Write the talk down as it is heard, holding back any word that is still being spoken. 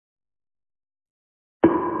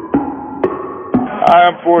Hi,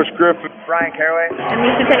 I'm Forrest Griffin. Brian Caraway.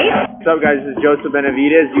 Anisha Tate. What's up, guys? This is Joseph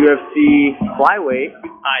Benavidez, UFC flyweight.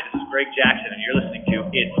 Hi, this is Greg Jackson, and you're listening to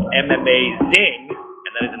It's MMA Zing,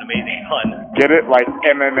 and that is an amazing pun. Get it? Like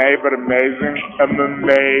MMA, but amazing?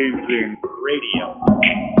 Amazing. Radio.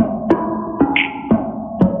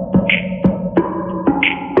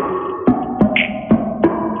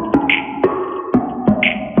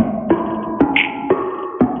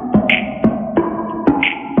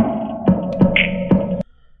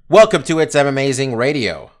 Welcome to It's Amazing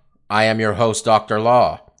Radio. I am your host, Dr.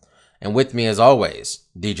 Law, and with me as always,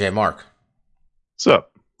 DJ Mark. What's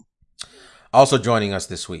up? Also joining us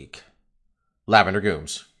this week, Lavender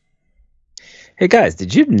Gooms. Hey guys,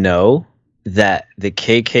 did you know that the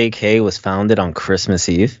KKK was founded on Christmas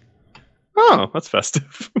Eve? Oh, that's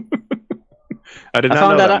festive. I did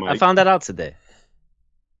not know that, Mike. I found that out today.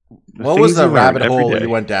 What was the rabbit hole you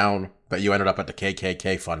went down that you ended up at the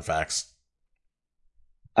KKK fun facts?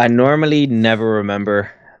 I normally never remember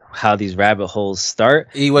how these rabbit holes start.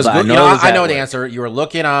 He was good. I know the answer. You were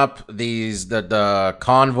looking up the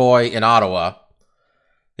convoy in Ottawa,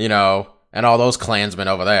 and all those Klansmen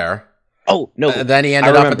over there. Oh no! And then he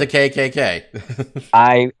ended up at the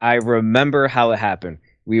KKK. I remember how it happened.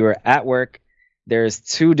 We were at work. There's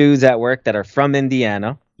two dudes at work that are from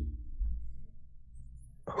Indiana.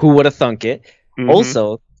 Who would have thunk it? Mm-hmm.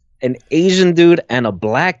 Also, an Asian dude and a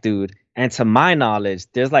black dude. And to my knowledge,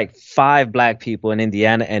 there's like 5 black people in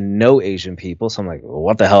Indiana and no Asian people. So I'm like, well,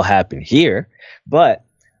 what the hell happened here? But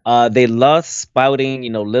they love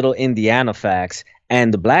spouting, little Indiana facts.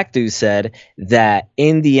 And the black dude said that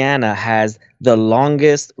Indiana has the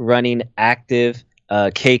longest running active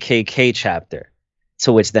KKK chapter.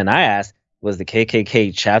 To which then I asked, was the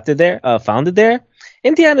KKK chapter there, founded there?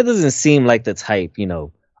 Indiana doesn't seem like the type,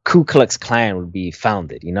 Ku Klux Klan would be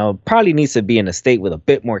founded, probably needs to be in a state with a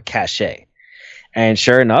bit more cachet. And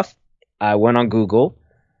sure enough, I went on Google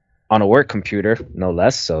on a work computer, no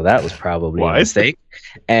less. So that was probably a mistake.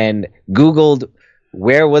 And Googled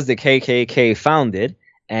where was the KKK founded.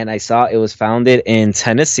 And I saw it was founded in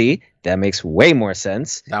Tennessee. That makes way more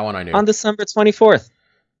sense. That one I knew. On December 24th.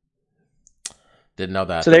 Didn't know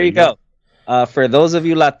that. So there you go. For those of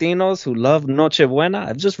you Latinos who love Noche Buena,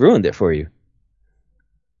 I've just ruined it for you.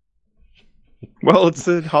 Well, it's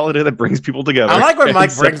a holiday that brings people together. I like when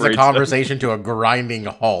Mike brings the conversation to a grinding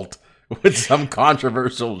halt with some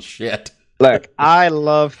controversial shit. Look, I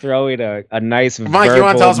love throwing a nice Mike, you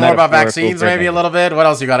want to tell us more about vaccines maybe a little bit? What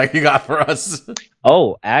else you got for us?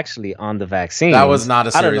 Oh, actually, on the vaccine. That was not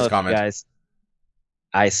a serious comment. Guys,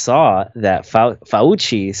 I saw that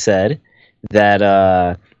Fauci said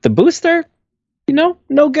that the booster,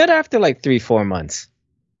 no good after like 3-4 months.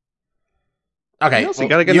 Okay,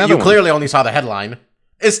 you clearly only saw the headline.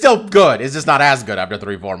 It's still good. It's just not as good after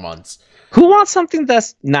 3-4 months. Who wants something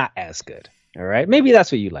that's not as good? All right, maybe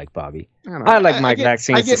that's what you like, Bobby. I like my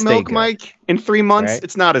vaccines. I get milk, Mike. In 3 months, right?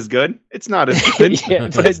 It's not as good. It's not as good. Yeah,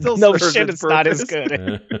 but it still no shit. It's not as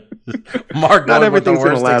good. Mark, not everything's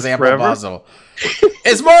the worst example possible.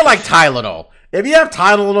 It's more like Tylenol. If you have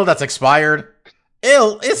Tylenol that's expired,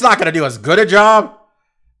 it's not going to do as good a job,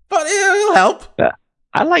 but it'll help. Yeah.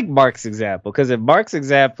 I like Mark's example because in Mark's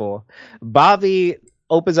example, Bobby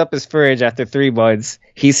opens up his fridge after 3 months.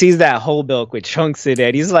 He sees that whole milk with chunks in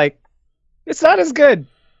it. He's like, it's not as good,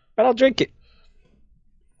 but I'll drink it.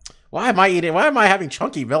 Why am I having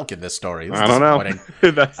chunky milk in this story? I don't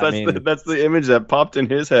know. that's the image that popped in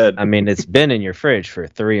his head. I mean, it's been in your fridge for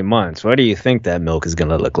 3 months. What do you think that milk is going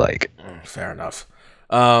to look like? Fair enough.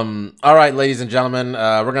 All right, ladies and gentlemen,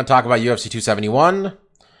 we're going to talk about UFC 271.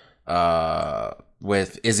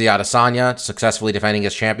 With Izzy Adesanya successfully defending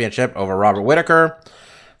his championship over Robert Whittaker.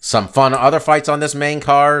 Some fun other fights on this main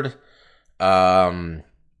card.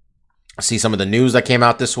 See some of the news that came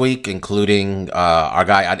out this week, including our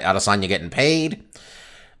guy Adesanya getting paid,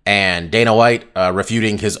 and Dana White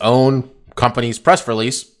refuting his own company's press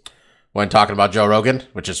release when talking about Joe Rogan,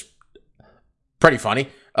 which is pretty funny.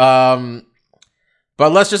 But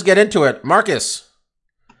let's just get into it. Marcus.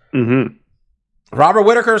 Mm-hmm. Robert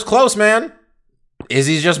Whittaker's close, man.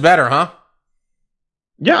 Izzy's just better, huh?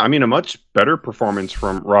 Yeah, I mean, a much better performance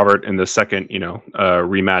from Robert in the second,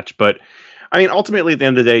 rematch. But, I mean, ultimately, at the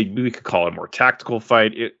end of the day, we could call it a more tactical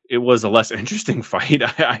fight. It was a less interesting fight,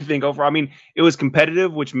 I think, overall. I mean, it was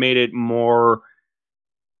competitive, which made it more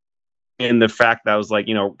in the fact that I was like,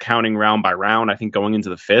 counting round by round. I think going into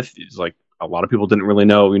the 5th, it's like a lot of people didn't really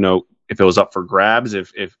know, if it was up for grabs,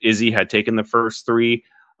 if Izzy had taken the first 3.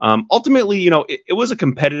 Ultimately, it was a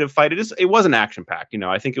competitive fight. It wasn't action packed.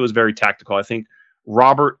 I think it was very tactical. I think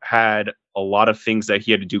Robert had a lot of things that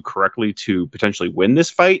he had to do correctly to potentially win this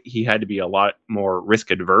fight. He had to be a lot more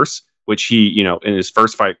risk adverse, which he, in his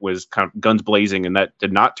first fight was kind of guns blazing, and that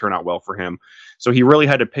did not turn out well for him. So he really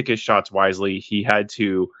had to pick his shots wisely. He had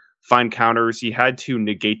to find counters. He had to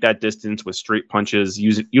negate that distance with straight punches,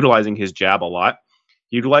 utilizing his jab a lot.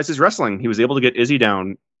 He utilized his wrestling. He was able to get Izzy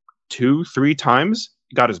down 2-3 times.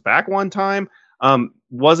 He got his back one time.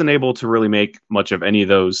 Wasn't able to really make much of any of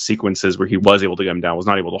those sequences where he was able to get him down, was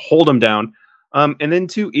not able to hold him down. And then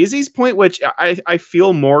to Izzy's point, which I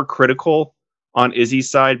feel more critical on Izzy's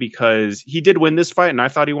side, because he did win this fight and I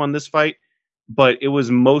thought he won this fight, but it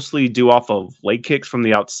was mostly due off of leg kicks from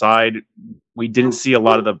the outside. We didn't see a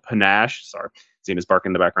lot of the panache. Sorry, Zena's barking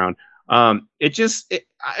in the background.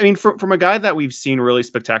 From a guy that we've seen really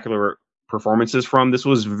spectacular performances from, this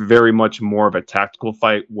was very much more of a tactical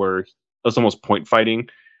fight where it was almost point fighting.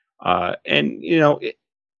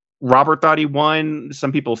 Robert thought he won.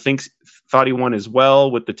 Some people thought he won as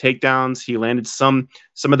well with the takedowns. He landed some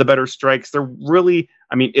of the better strikes.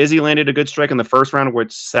 Izzy landed a good strike in the first round,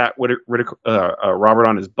 which sat Robert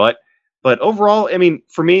on his butt. But overall,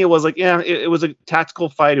 for me, it was like, it was a tactical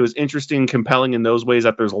fight. It was interesting, compelling in those ways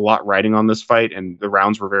that there's a lot riding on this fight, and the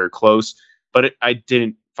rounds were very close. But I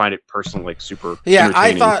didn't find it personally super. Yeah,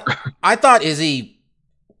 I thought Izzy.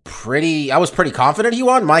 I was pretty confident he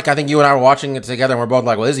won. Mike, I think you and I were watching it together and we're both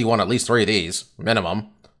like, well, Izzy won at least 3 of these, minimum.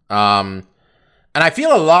 And I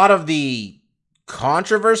feel a lot of the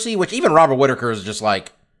controversy, which even Robert Whittaker is just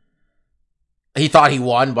like, he thought he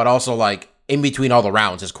won, but also like in between all the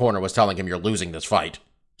rounds, his corner was telling him you're losing this fight.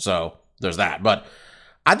 So there's that. But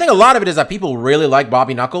I think a lot of it is that people really like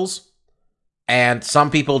Bobby Knuckles, and some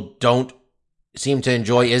people don't seem to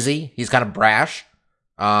enjoy Izzy. He's kind of brash.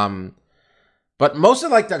 But mostly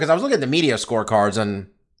like that, because I was looking at the media scorecards, and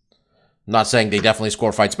I'm not saying they definitely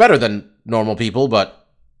score fights better than normal people, but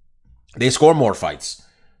they score more fights.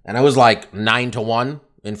 And it was like 9-1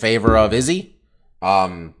 in favor of Izzy.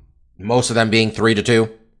 Most of them being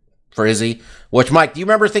 3-2 for Izzy. Which, Mike, do you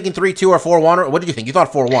remember thinking 3-2 or 4-1? Or what did you think? You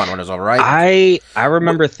thought 4-1 when it was over, right? I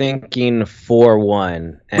remember thinking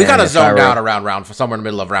 4-1. We kind of zoned out around somewhere in the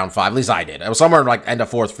middle of round 5. At least I did. It was somewhere like end of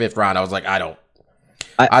 4th, 5th round. I was like, I've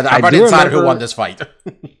already decided who won this fight.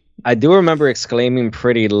 I do remember exclaiming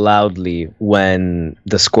pretty loudly when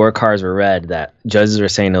the scorecards were read that judges were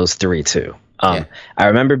saying it was 3-2. I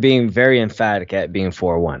remember being very emphatic at being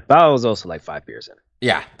 4-1. But I was also like 5 beers in.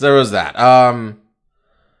 Yeah, there was that.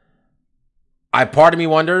 Part of me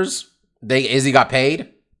wonders, Izzy got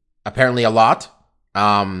paid, apparently a lot.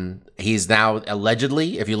 He's now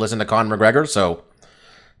allegedly, if you listen to Conor McGregor, so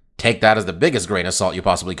take that as the biggest grain of salt you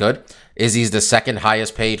possibly could. Izzy's the second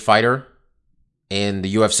highest paid fighter in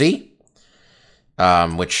the UFC,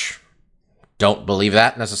 which don't believe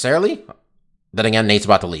that necessarily. Then again, Nate's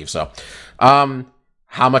about to leave, so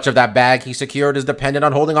how much of that bag he secured is dependent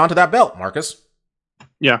on holding on to that belt, Marcus.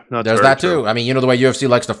 Yeah, there's that too. I mean, you know the way UFC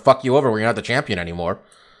likes to fuck you over when you're not the champion anymore.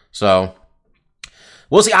 So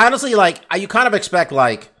we'll see. Honestly, you kind of expect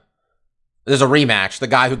there's a rematch. The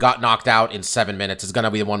guy who got knocked out in 7 minutes is going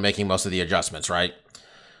to be the one making most of the adjustments, right?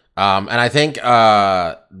 And I think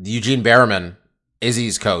Eugene Berriman,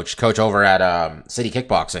 Izzy's coach over at City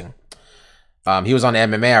Kickboxing, he was on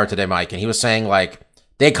MMA Hour today, Mike, and he was saying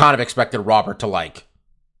they kind of expected Robert to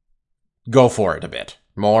go for it a bit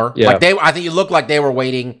more. Yeah. I think it looked like they were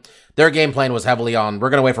waiting. Their game plan was heavily on, we're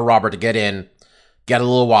going to wait for Robert to get in, get a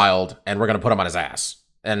little wild, and we're going to put him on his ass.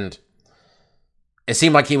 And it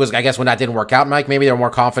seemed like he was, I guess when that didn't work out, Mike, maybe they're more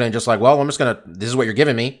confident, just well, this is what you're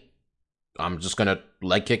giving me. I'm just going to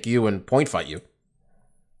leg kick you and point fight you.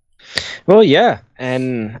 Well, yeah.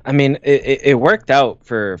 And I mean, it worked out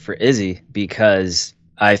for Izzy, because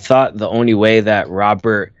I thought the only way that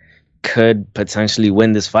Robert could potentially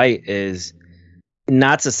win this fight is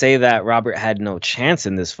not to say that Robert had no chance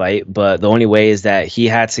in this fight, but the only way is that he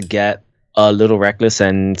had to get a little reckless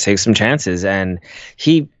and take some chances. And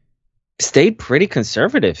he stayed pretty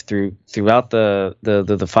conservative throughout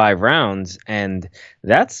the 5 rounds, and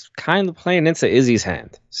that's kind of playing into Izzy's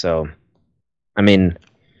hand. So, I mean,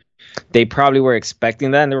 they probably were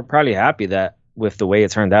expecting that, and they were probably happy that with the way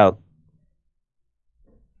it turned out.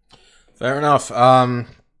 Fair enough.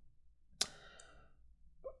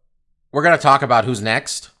 We're going to talk about who's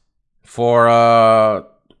next for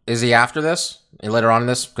Izzy after this and later on in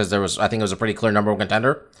this, because I think it was a pretty clear number 1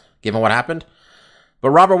 contender given what happened. But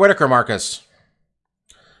Robert Whittaker, Marcus,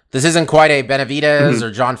 this isn't quite a Benavidez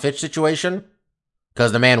or John Fitch situation,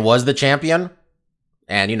 because the man was the champion,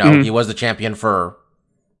 and he was the champion for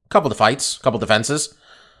a couple of fights, a couple of defenses.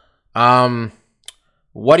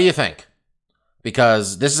 What do you think?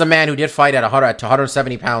 Because this is a man who did fight at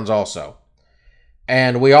 170 pounds also.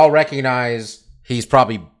 And we all recognize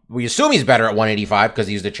we assume he's better at 185 because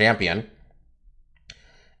he's the champion.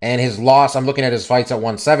 And his loss, I'm looking at his fights at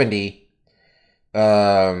 170.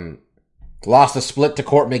 Lost a split to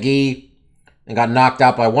Court McGee and got knocked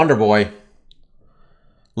out by Wonder Boy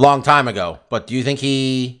long time ago. But do you think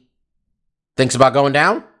he thinks about going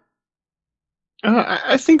down?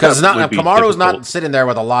 I think because Kamaru's not sitting there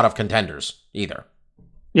with a lot of contenders either.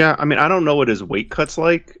 Yeah, I mean, I don't know what his weight cut's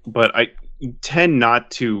like, but I tend not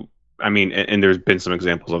to. I mean, and there's been some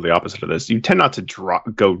examples of the opposite of this. You tend not to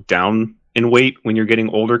go down in weight when you're getting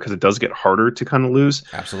older because it does get harder to kind of lose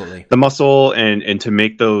absolutely the muscle and to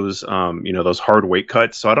make those those hard weight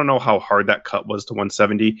cuts. So I don't know how hard that cut was to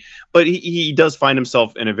 170, but he does find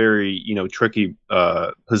himself in a very tricky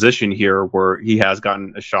position here where he has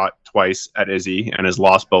gotten a shot twice at Izzy and has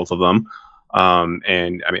lost both of them.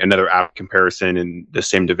 And I mean, another comparison in the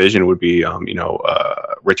same division would be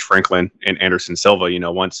Rich Franklin and Anderson Silva.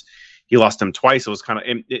 Once he lost him twice, it was kind of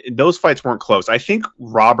those fights weren't close. I think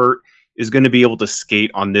Robert is going to be able to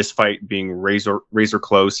skate on this fight being razor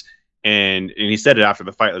close. And he said it after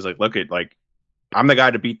the fight. I was like, look at I'm the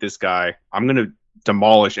guy to beat this guy. I'm going to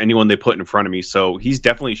demolish anyone they put in front of me. So he's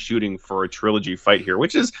definitely shooting for a trilogy fight here,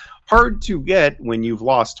 which is hard to get when you've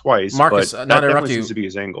lost twice. Marcus, but not that interrupt definitely you, seems to be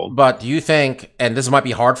his angle. But do you think, and this might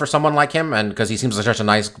be hard for someone like him, and because he seems like such a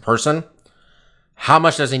nice person, how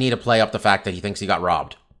much does he need to play up the fact that he thinks he got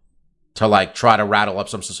robbed to try to rattle up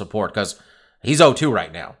some support? Because he's 0-2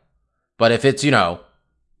 right now. But if it's, 0-1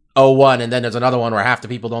 and then there's another one where half the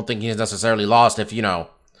people don't think he's necessarily lost if,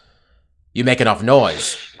 you make enough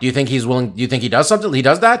noise. Do you think he's willing? Do you think he does something? He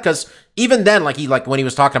does that? Because even then, when he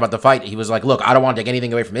was talking about the fight, he was like, look, I don't want to take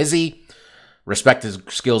anything away from Izzy. Respect his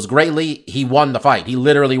skills greatly. He won the fight. He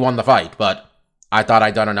literally won the fight. But I thought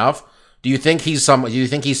I'd done enough. Do you think he's someone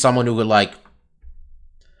who would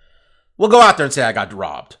we'll go out there and say I got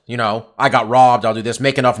robbed. I got robbed. I'll do this.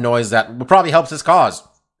 Make enough noise that would probably helps his cause.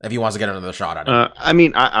 If he wants to get another shot at it. I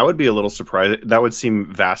mean, I would be a little surprised. That would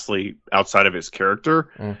seem vastly outside of his character.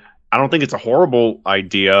 I don't think it's a horrible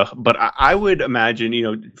idea, but I would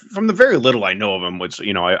imagine, from the very little I know of him, which,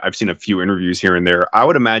 I've seen a few interviews here and there, I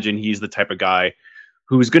would imagine he's the type of guy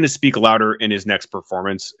who's going to speak louder in his next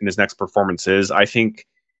performance, in his next performances. I think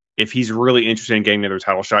if he's really interested in getting another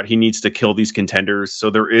title shot, he needs to kill these contenders. So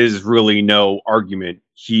there is really no argument.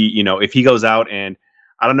 If he goes out and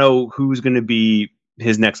I don't know who's going to be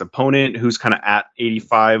his next opponent, who's kind of at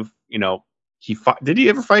 85, did he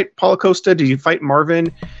ever fight Paulo Costa? Did he fight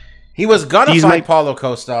Marvin? He was gonna fight Paulo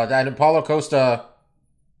Costa, and Paulo Costa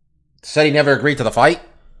said he never agreed to the fight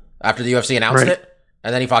after the UFC announced it,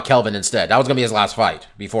 and then he fought Kelvin instead. That was gonna be his last fight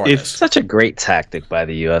before this. Such a great tactic by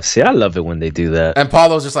the UFC. I love it when they do that. And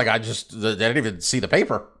Paulo's just they didn't even see the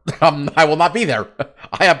paper. I will not be there.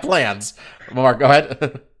 I have plans. Mark, go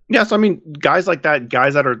ahead. Yeah, so I mean, guys like that,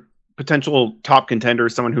 guys that are potential top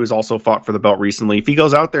contenders, someone who has also fought for the belt recently, if he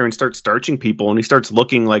goes out there and starts starching people and he starts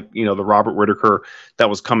looking like, the Robert Whittaker that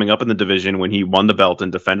was coming up in the division when he won the belt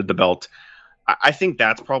and defended the belt, I think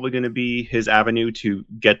that's probably going to be his avenue to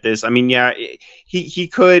get this. I mean, yeah, he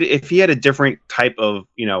could, if he had a different type of,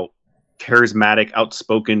 charismatic,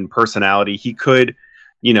 outspoken personality, he could,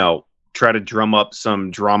 try to drum up some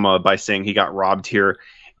drama by saying he got robbed here.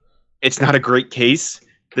 It's not a great case.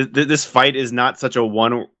 This fight is not such a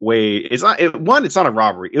one-way. It's not a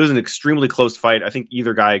robbery. It was an extremely close fight. I think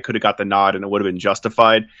either guy could have got the nod and it would have been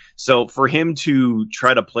justified. So for him to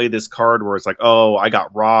try to play this card where it's like, oh, I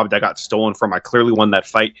got robbed, I got stolen from, I clearly won that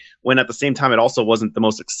fight, when at the same time it also wasn't the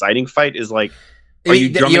most exciting fight, is like, are you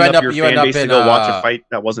drumming up your fan base to go watch a fight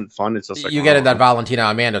that wasn't fun? It's just like, you get in that Valentina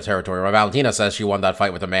Amanda territory where Valentina says she won that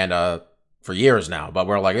fight with Amanda for years now, but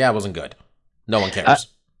we're like, yeah, it wasn't good. No one cares.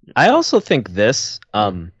 I also think this,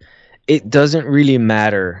 it doesn't really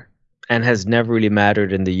matter and has never really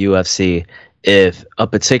mattered in the UFC if a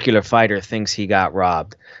particular fighter thinks he got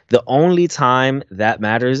robbed. The only time that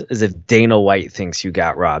matters is if Dana White thinks you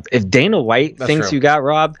got robbed. If Dana White thinks you got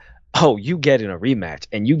robbed, you get in a rematch,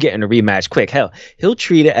 and you get in a rematch quick. Hell, he'll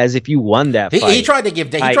treat it as if you won that fight. He tried to give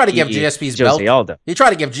GSP's belt. He tried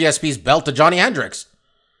to give GSP's belt to Johnny Hendricks.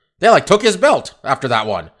 They took his belt after that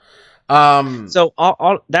one. So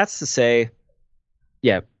all that's to say,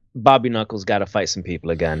 yeah, Bobby Knuckles got to fight some people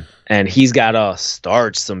again, and he's got to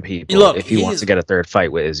starch some people if he wants to get a third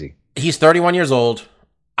fight with Izzy. He's 31 years old.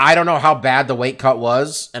 I don't know how bad the weight cut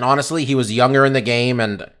was, and honestly, he was younger in the game,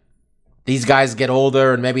 and these guys get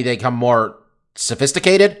older, and maybe they become more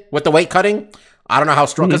sophisticated with the weight cutting. I don't know how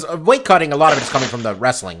strong, because weight cutting, a lot of it is coming from the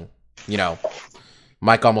wrestling.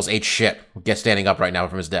 Mike almost ate shit. Standing up right now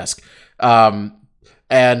from his desk.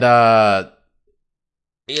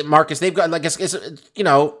 Marcus, they've got like it's you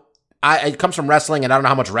know, it comes from wrestling, and I don't know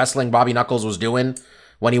how much wrestling Bobby Knuckles was doing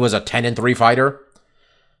when he was a 10-3 fighter.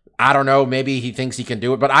 I don't know. Maybe he thinks he can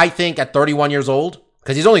do it, but I think at 31 years old,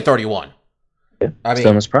 because he's only 31. Yeah, I mean, still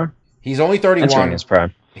in his prime. He's only 31. Entering his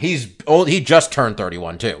prime. He's old. He just turned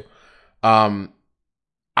 31 too.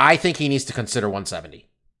 I think he needs to consider 170.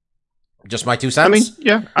 Just my 2 cents. I mean,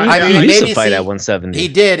 yeah. He used to maybe fight at 170. He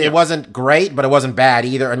did. Yeah. It wasn't great, but it wasn't bad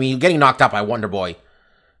either. I mean, getting knocked out by Wonder Boy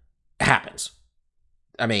happens.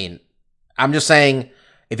 I mean, I'm just saying,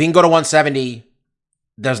 if he can go to 170,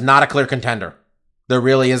 there's not a clear contender. There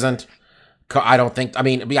really isn't. I don't think. I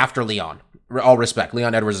mean, it'd be after Leon. All respect,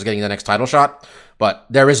 Leon Edwards is getting the next title shot, but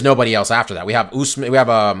there is nobody else after that. We have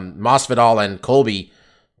Masvidal and Colby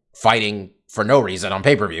fighting for no reason on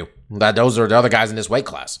pay-per-view. Those are the other guys in this weight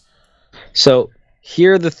class. So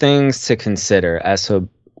here are the things to consider as to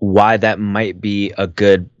why that might be a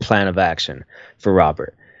good plan of action for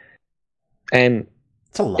Robert. And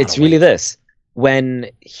it's really this. When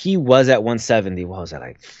he was at 170, what was that,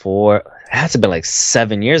 like it has to be like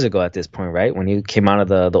 7 years ago at this point, right? When he came out of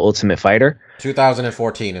the Ultimate Fighter.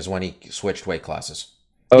 2014 is when he switched weight classes.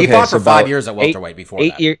 Okay, he fought so for 5 years at welterweight before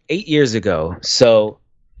that. 8 years ago. So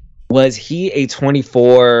was he a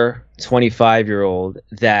 24, 25-year-old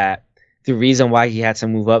that the reason why he had to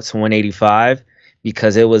move up to 185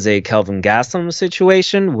 because it was a Kelvin Gastelum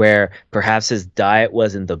situation where perhaps his diet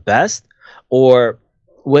wasn't the best, or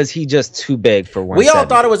was he just too big for 170? We all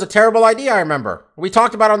thought it was a terrible idea, I remember. We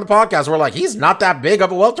talked about it on the podcast. We're like, he's not that big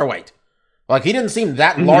of a welterweight. Like, he didn't seem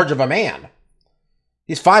that large of a man.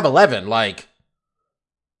 He's 5'11", like,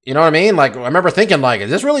 you know what I mean? Like, I remember thinking, like,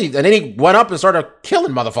 is this really... And then he went up and started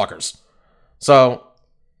killing motherfuckers. So,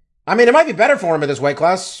 I mean, it might be better for him at this weight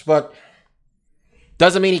class, but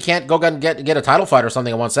doesn't mean he can't go get a title fight or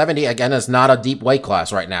something at 170. Again, it's not a deep weight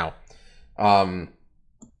class right now. I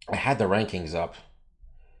had the rankings up.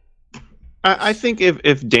 I think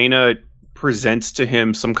if Dana presents to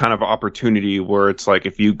him some kind of opportunity where it's like,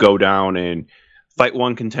 if you go down and fight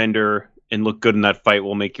one contender and look good in that fight,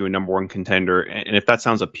 we'll make you a number one contender. And if that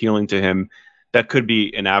sounds appealing to him, that could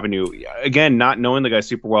be an avenue. Again, not knowing the guy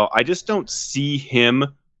super well, I just don't see him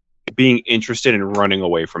being interested in running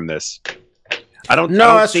away from this. I don't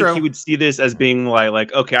think he would see this as being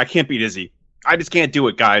like, okay, I can't beat Izzy. I just can't do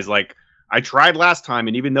it, guys. Like, I tried last time,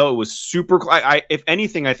 and even though it was super, if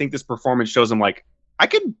anything, I think this performance shows him like, I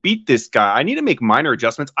can beat this guy. I need to make minor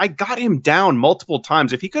adjustments. I got him down multiple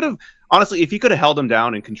times. If he could have held him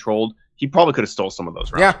down and controlled, he probably could have stole some of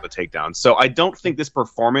those rounds with the takedown. So I don't think this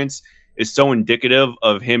performance is so indicative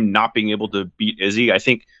of him not being able to beat Izzy. I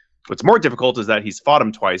think what's more difficult is that he's fought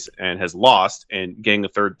him twice and has lost, and getting a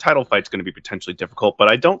third title fight is going to be potentially difficult. But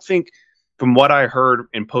I don't think, from what I heard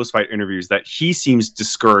in post-fight interviews, that he seems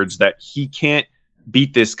discouraged that he can't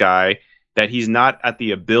beat this guy, that he's not at the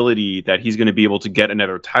ability that he's going to be able to get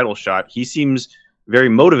another title shot. He seems very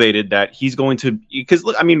motivated that he's going to, because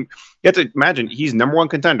look, I mean, you have to imagine he's number one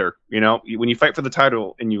contender. You know, when you fight for the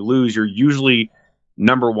title and you lose, you're usually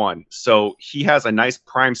number one. So he has a nice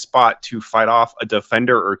prime spot to fight off a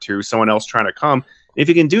defender or two, someone else trying to come. If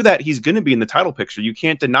he can do that, he's going to be in the title picture. You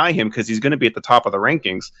can't deny him because he's going to be at the top of the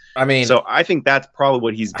rankings. I mean, so I think that's probably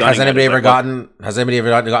what he's done. Has anybody ever gotten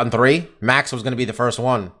three? Max was going to be the first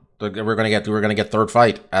one. We're going to get third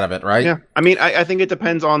fight out of it, right? Yeah. I mean, I think it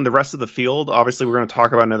depends on the rest of the field. Obviously, we're going to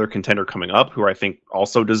talk about another contender coming up who I think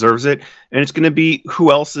also deserves it. And it's going to be who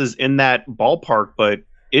else is in that ballpark. But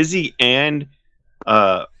Izzy and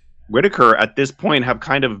Whitaker at this point have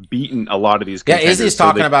kind of beaten a lot of these contenders. Yeah, Izzy's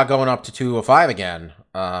talking about going up to 205 again,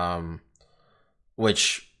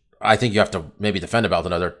 which I think you have to maybe defend the belt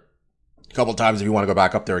another couple times if you want to go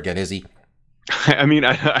back up there again, Izzy. I mean,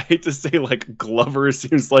 I hate to say, like, Glover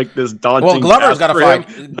seems like this daunting. Well, Glover's got to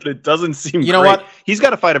fight, but it doesn't seem. You know great. what? He's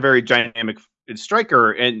got to fight a very dynamic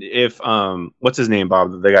striker, and if what's his name,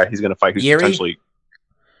 Bob, the guy he's going to fight, who's Yuri? potentially.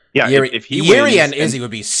 Yeah, if he Yuri wins, and Izzy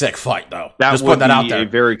would be sick fight though. That Just would put that be out there. A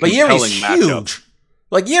very but compelling Yuri's matchup. huge.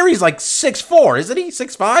 Like Yuri's like 6'4", isn't he?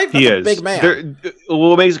 6'5"? He is a big man.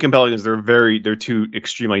 What makes it compelling is they're two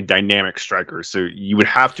extremely dynamic strikers. So you would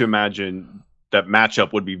have to imagine that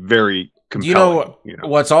matchup would be very compelling. You know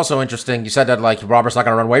what's also interesting? You said that like Robert's not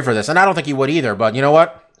going to run away for this, and I don't think he would either. But you know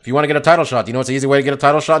what? If you want to get a title shot, you know what's the easy way to get a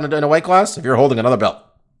title shot in a weight class? If you're holding another belt.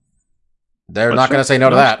 They're not going to say no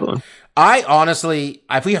to that. I honestly,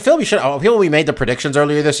 I feel we made the predictions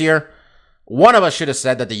earlier this year. One of us should have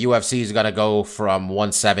said that the UFC is going to go from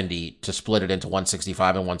 170 to split it into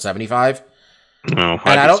 165 and 175. No,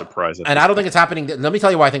 I'd be surprised. And I don't think it's happening. Let me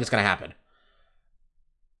tell you why I think it's going to happen.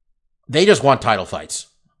 They just want title fights.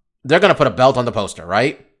 They're going to put a belt on the poster,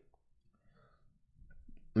 right?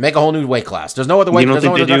 Make a whole new weight class. There's no other weight. You don't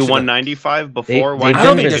think they do direction. 195 before? They've I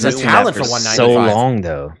don't think been there's a doing talent that for 195. so long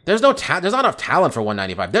though. There's no there's not enough talent for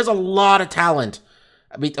 195. There's a lot of talent.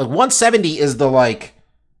 I mean, 170 is the like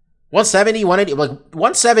 170, 180, like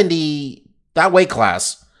 170. That weight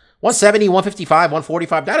class, 170, 155,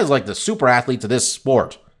 145. That is like the super athletes of this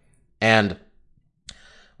sport, and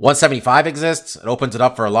 175 exists. It opens it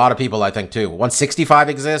up for a lot of people, I think, too. 165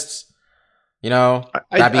 exists. You know,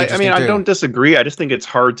 that'd be interesting I too. I don't disagree. I just think it's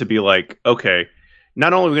hard to be like, okay,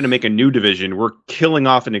 not only are we going to make a new division, we're killing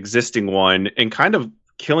off an existing one and kind of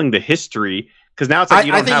killing the history. Because now it's like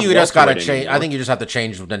I think you just got to change. I think you just have to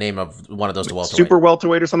change the name of one of those to welterweight. Super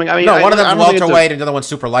welterweight or something. I mean, no, one of them's welterweight and the other one's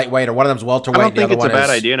super lightweight, or one of them's welterweight. I don't think it's a bad is...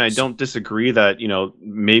 idea, and I don't disagree that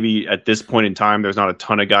maybe at this point in time there's not a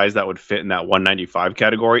ton of guys that would fit in that 195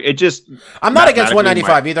 category. It just I'm not against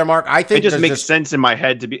 195 either, Mark. I think it just makes sense in my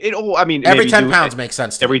head to be. Every 10 pounds makes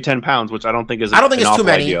sense. Every 10 pounds, which I don't think is. I don't think it's too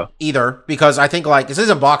many idea. either, because I think like this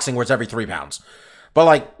isn't boxing where it's every 3 pounds, but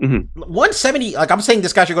like 170. Like I'm saying,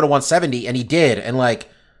 this guy should go to 170, and he did, and like.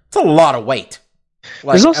 It's a lot of weight.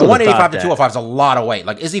 Like, There's also 185 to 205 is a lot of weight.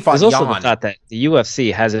 Like Izzy fought There's also the Jan. thought that the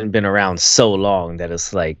UFC hasn't been around so long that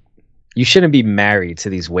it's like you shouldn't be married to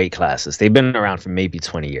these weight classes. They've been around for maybe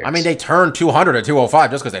 20 years. I mean, they turned 200 to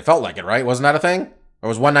 205 just because they felt like it, right? Wasn't that a thing? Or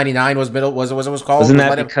was 199 was it was called? Wasn't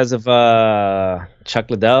that because of Chuck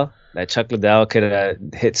Liddell? That Chuck Liddell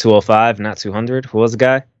could hit 205, not 200. Who was the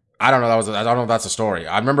guy? I don't know. I don't know if that's a story.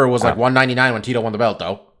 I remember it was like 199 when Tito won the belt,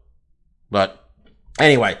 though. But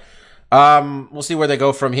anyway. We'll see where they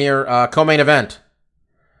go from here. Co-main event.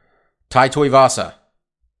 Tai Tuivasa.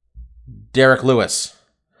 Derek Lewis.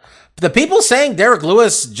 The people saying Derek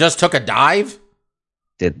Lewis just took a dive.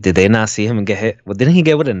 Did they not see him and get hit? Well, didn't he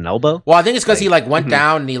get with an elbow? Well, I think it's because he like went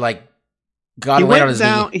down and he like got away on his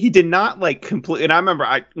knee. He did not like completely. And I remember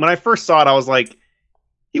when I first saw it, I was like,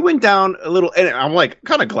 he went down a little, and I'm like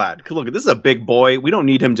kind of glad. Look, this is a big boy. We don't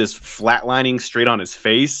need him just flatlining straight on his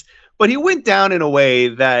face. But he went down in a way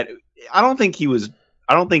that I don't think he took wasn't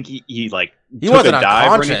a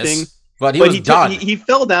dive or anything. But he was done. He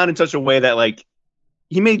fell down in such a way that like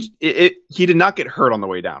he made it. He did not get hurt on the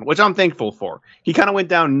way down, which I'm thankful for. He kind of went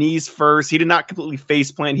down knees first. He did not completely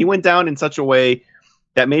face plant. He went down in such a way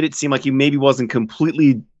that made it seem like he maybe wasn't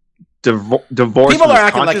completely divorced. People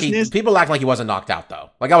act like he wasn't knocked out though.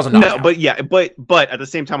 Like I wasn't knocked out. But at the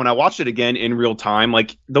same time, when I watched it again in real time,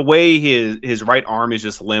 like the way his right arm is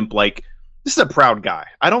just limp, like. This is a proud guy.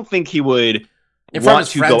 I don't think he would in front want of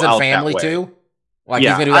his to friends go and out family that way. too. Like he's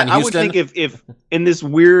gonna do that in Houston. I would think if in this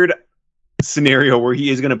weird scenario where he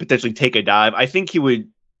is going to potentially take a dive, I think he would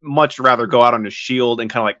much rather go out on his shield and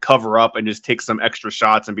kind of like cover up and just take some extra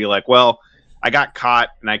shots and be like, well, I got caught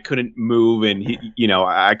and I couldn't move and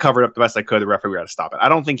I covered up the best I could. The referee had to stop it. I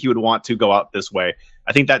don't think he would want to go out this way.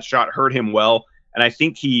 I think that shot hurt him well, and I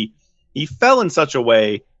think he fell in such a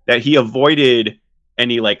way that he avoided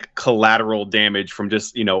any like collateral damage from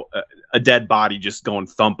just a dead body just going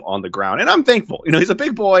thump on the ground, and I'm thankful. He's a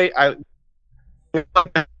big boy. I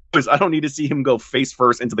don't need to see him go face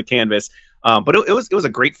first into the canvas. But it was a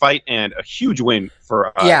great fight and a huge win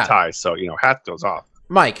for Tai. So hat goes off.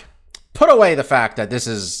 Mike, put away the fact that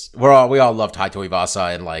we all love Tai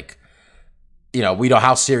Tuivasa and like we know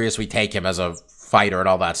how serious we take him as a fighter and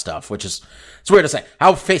all that stuff, which is it's weird to say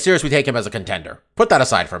how serious we take him as a contender. Put that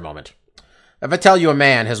aside for a moment. If I tell you a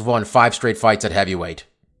man has won 5 straight fights at heavyweight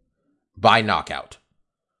by knockout,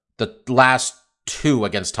 the last 2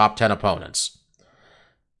 against top 10 opponents,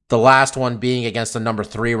 the last one being against the number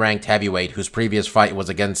 3 ranked heavyweight whose previous fight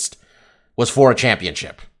was for a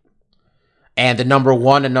championship, and the number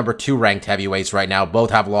 1 and number 2 ranked heavyweights right now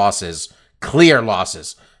both have losses, clear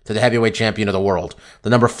losses, to the heavyweight champion of the world.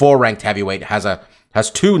 The number 4 ranked heavyweight has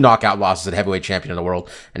 2 knockout losses at heavyweight champion of the world.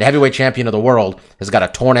 And the heavyweight champion of the world has got a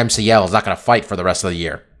torn MCL, is not going to fight for the rest of the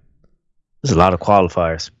year. There's a lot of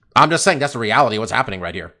qualifiers. I'm just saying that's the reality of what's happening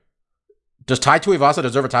right here. Does Tai Tuivasa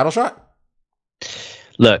deserve a title shot?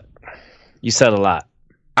 Look, you said a lot.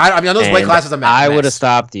 I mean, on those weight classes, I would have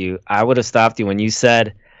stopped you. I would have stopped you when you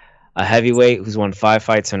said a heavyweight who's won 5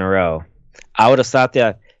 fights in a row. I would have stopped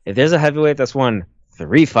you. If there's a heavyweight that's won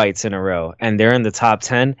 3 fights in a row and they're in the top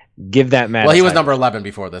 10, give that man. Well, he was number 11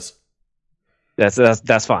 before this.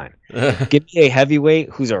 That's fine. Give me a heavyweight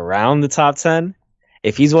who's around the top 10.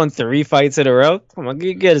 If he's won 3 fights in a row, come on,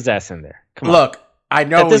 get his ass in there. Come on. Look, I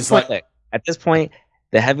know at this point,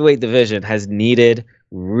 the heavyweight division has needed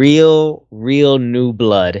real new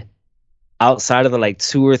blood outside of the like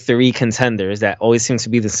 2 or 3 contenders that always seem to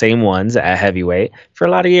be the same ones at heavyweight for a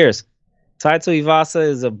lot of years. Tai Tuivasa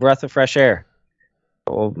is a breath of fresh air.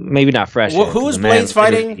 Well, maybe not fresh. Who's Blades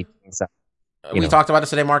fighting? We talked about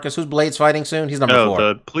this today, Marcus. Who's Blades fighting soon? He's number 4.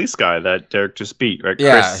 The police guy that Derek just beat, right?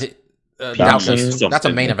 Yeah, Chris that's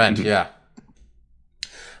a main event. Yeah.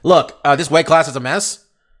 Look, this weight class is a mess.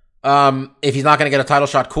 If he's not going to get a title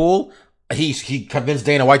shot, cool. He convinced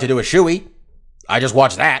Dana White to do a shoey. I just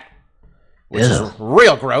watched that, which is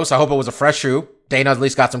real gross. I hope it was a fresh shoe. Dana at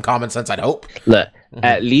least got some common sense, I'd hope. Look,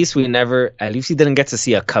 at least he didn't get to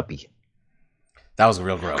see a cuppy. That was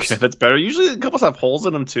real gross. Okay, that's better. Usually the couples have holes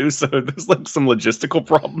in them too, so there's like some logistical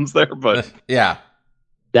problems there. But yeah,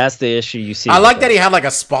 that's the issue you see. I like that he had like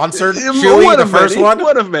a sponsored shoey. The first one,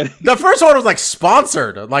 one of many. The first one was like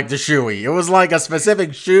sponsored, like the shoey. It was like a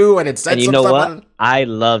specific shoe, and it said. And you know what? I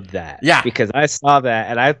loved that. Yeah, because I saw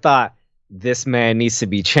that and I thought this man needs to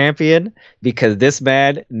be champion because this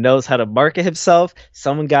man knows how to market himself.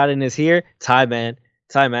 Someone got in his ear. Ty man.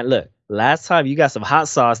 Look. Last time you got some hot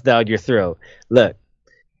sauce down your throat. Look,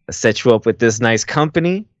 I set you up with this nice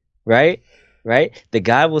company, right? The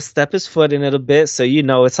guy will step his foot in it a bit so you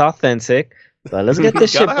know it's authentic. But let's get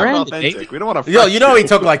this shit branded. We don't want to. Yo, you know he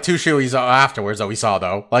took like 2 shoeys afterwards that we saw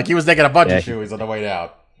though. Like he was taking a bunch of shoeys on the way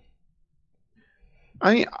out.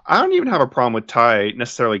 I mean, I don't even have a problem with Ty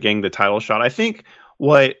necessarily getting the title shot. I think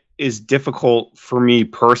what is difficult for me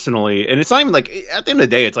personally, and it's not even like at the end of the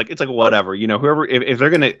day, it's like whatever, you know, whoever if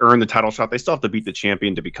they're going to earn the title shot, they still have to beat the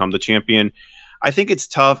champion to become the champion. I think it's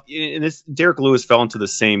tough, and this Derek Lewis fell into the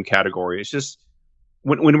same category. It's just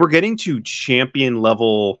when we're getting to champion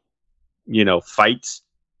level, you know, fights,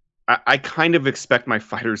 I kind of expect my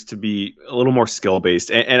fighters to be a little more skill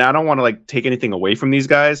based, and I don't want to like take anything away from these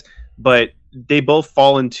guys, but they both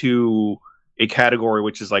fall into a category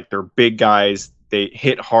which is like they're big guys. They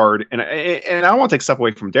hit hard, and I don't want to take stuff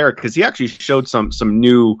away from Derek because he actually showed some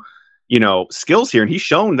new, you know, skills here, and he's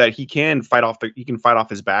shown that he can fight off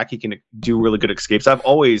his back. He can do really good escapes. I've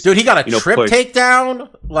always, dude, he got a trip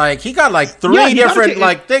takedown. Like he got like 3 different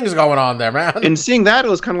like things going on there, man. And seeing that, it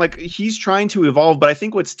was kind of like he's trying to evolve. But I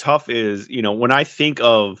think what's tough is, you know, when I think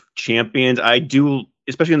of champions, I do.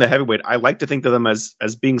 Especially in the heavyweight, I like to think of them as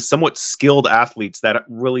being somewhat skilled athletes that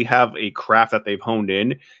really have a craft that they've honed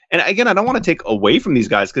in. And again, I don't want to take away from these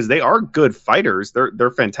guys because they are good fighters.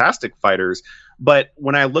 They're fantastic fighters. But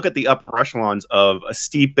when I look at the upper echelons of a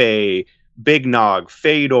Stipe, Big Nog,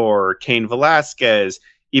 Fedor, Cain Velasquez,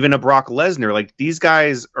 even a Brock Lesnar, like these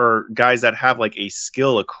guys are guys that have like a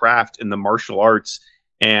skill, a craft in the martial arts.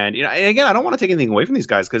 And you know, and again, I don't want to take anything away from these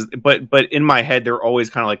guys but in my head, they're always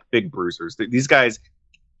kind of like big bruisers. These guys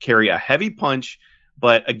carry a heavy punch,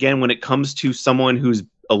 but again, when it comes to someone who's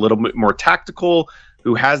a little bit more tactical,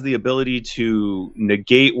 who has the ability to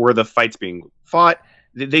negate where the fight's being fought,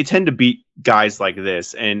 they tend to beat guys like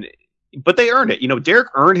this. But they earned it. You know, Derek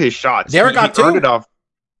earned his shots. Derek got earned it off.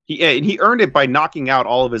 He earned it by knocking out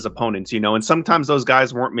all of his opponents. You know, and sometimes those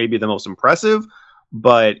guys weren't maybe the most impressive,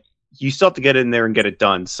 but you still have to get in there and get it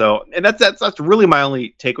done. So, and that's really my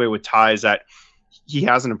only takeaway with Ty is that he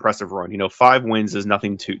has an impressive run. You know, 5 wins is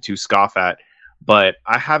nothing to scoff at, but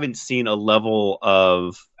I haven't seen a level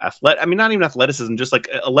of not even athleticism, just like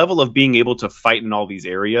a level of being able to fight in all these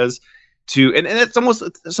areas and it's almost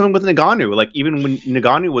something with Ngannou. Like even when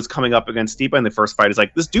Ngannou was coming up against Stipe in the first fight, it's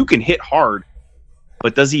like this dude can hit hard,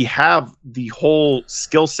 but does he have the whole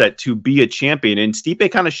skill set to be a champion? And Stipe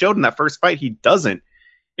kind of showed in that first fight he doesn't.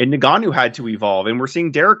 And Ngannou had to evolve, and we're seeing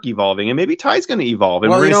Derek evolving, and maybe Ty's going to evolve,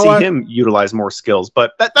 and we're going to see him utilize more skills.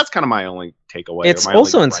 But that's kind of my only takeaway. It's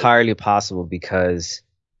also entirely possible because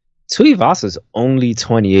Tuivasa is only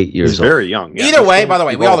 28 years old. He's very young. Yeah, either way, by the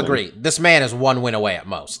way, we all agree this man is 1 win away at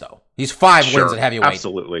most, though. He's 5 wins at heavyweight.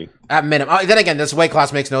 Absolutely. At minimum. Then again, this weight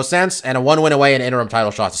class makes no sense, and a 1 win away and interim title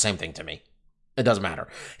shot's the same thing to me. It doesn't matter.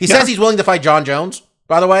 He says he's willing to fight John Jones,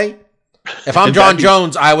 by the way. If I'm John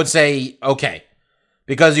Jones, I would say, okay.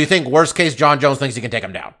 Because you think worst case John Jones thinks he can take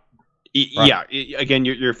him down. Yeah. Again,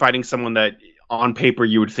 you're fighting someone that on paper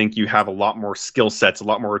you would think you have a lot more skill sets, a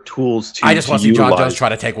lot more tools to. I just want to see John Jones try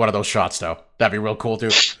to take one of those shots, though. That'd be real cool too.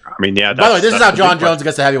 I mean, yeah. By the way, this is how John Jones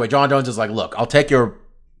gets to heavyweight. John Jones is like, look, I'll take your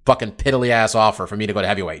fucking piddly ass offer for me to go to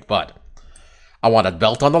heavyweight, but I want a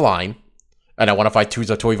belt on the line, and I want to fight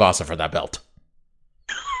Tuivasa for that belt.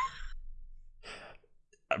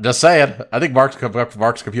 I'm just saying. I think Mark's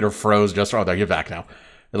computer froze just. Oh, there, you're back now.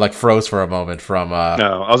 It like froze for a moment from.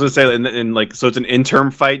 No, I was gonna say, and like, so it's an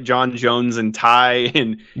interim fight. John Jones and Ty,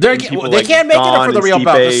 and they can't make it up for the real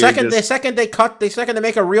belt. The second they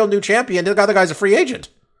make a real new champion, the other guy's a free agent.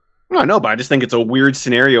 I know, but I just think it's a weird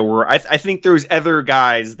scenario where I think there's other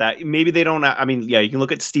guys that maybe they don't. I mean, yeah, you can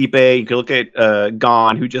look at Stipe, you can look at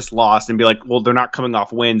Gon, who just lost, and be like, well, they're not coming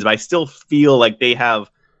off wins, but I still feel like they have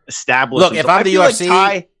established. Look, if I'm the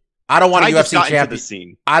UFC, I don't want a I just UFC got into champion. the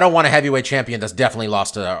scene. I don't want a heavyweight champion that's definitely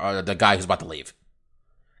lost to the guy who's about to leave.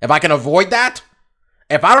 If I can avoid that,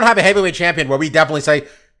 if I don't have a heavyweight champion where we definitely say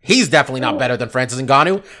he's definitely not better than Francis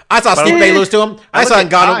Ngannou. I saw Stipe lose to him. I saw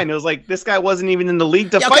Ngannou. And it was like, this guy wasn't even in the league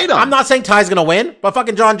to fight him. I'm not saying Ty's gonna win, but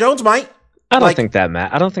fucking John Jones might. I don't think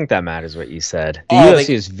that matters what you said. The UFC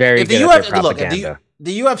is very if the good at their propaganda. Look,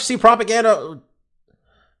 the UFC propaganda,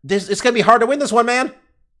 it's gonna be hard to win this one, man.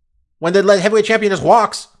 When the heavyweight champion just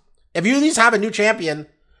walks, if you at least have a new champion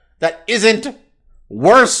that isn't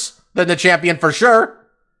worse than the champion for sure,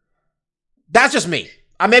 that's just me.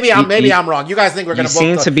 Maybe I'm wrong. You guys think we're gonna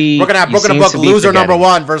book loser number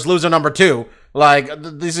 1 versus loser number 2? Like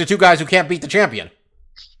these are two guys who can't beat the champion.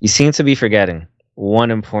 You seem to be forgetting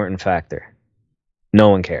one important factor. No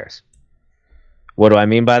one cares. What do I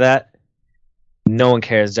mean by that? No one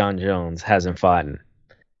cares John Jones hasn't fought.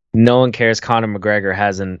 No one cares Conor McGregor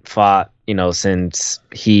hasn't fought, since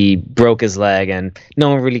he broke his leg, and no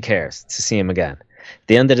one really cares to see him again. At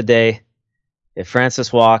the end of the day, if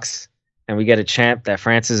Francis walks and we get a champ that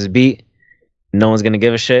Francis is beat, no one's going to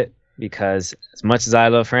give a shit, because as much as I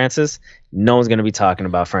love Francis, no one's going to be talking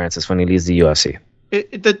about Francis when he leaves the UFC.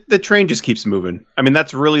 The train just keeps moving. I mean,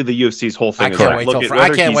 that's really the UFC's whole thing. I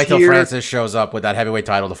can't wait till Francis shows up with that heavyweight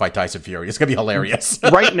title to fight Tyson Fury. It's gonna be hilarious.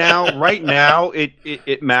 right now,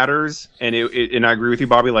 it matters, and and I agree with you,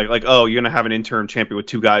 Bobby. Like, oh, you're gonna have an interim champion with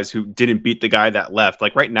two guys who didn't beat the guy that left.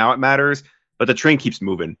 Like right now, it matters, but the train keeps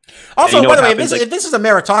moving. Also, by the way, if this is a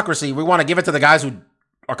meritocracy, we want to give it to the guys who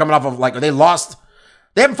are coming off of they lost.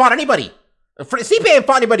 They haven't fought anybody. Stipe ain't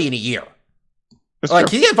fought anybody in a year.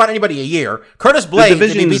 He didn't fight anybody a year. Curtis Blades,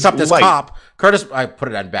 if he beats up this cop, I put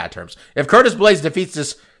it in bad terms. If Curtis Blades defeats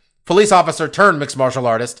this police officer turned mixed martial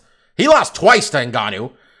artist, he lost twice to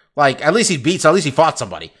Ngannou. At least he fought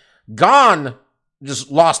somebody. Gon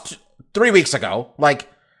just lost 3 weeks ago.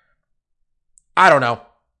 I don't know.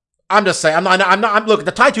 I'm just saying, look,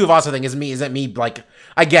 the Tai Tuivasa thing isn't me,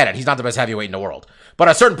 I get it. He's not the best heavyweight in the world. But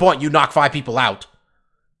at a certain point, you knock 5 people out.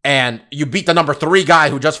 And you beat the number 3 guy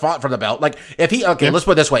who just fought for the belt. Let's put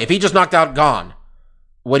it this way. If he just knocked out Gon,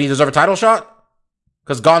 would he deserve a title shot?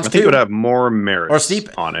 Because Gon's 2. I think he would have more merit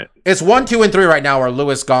on it. It's 1, 2, and 3 right now are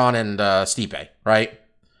Lewis, Gon, and Stipe, right?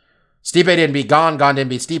 Stipe didn't beat Gon. Gon didn't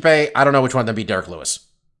beat Stipe. I don't know which one of them beat Derek Lewis.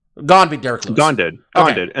 Gon beat Derek Lewis. Gon did.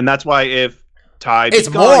 And that's why if Ty beat it's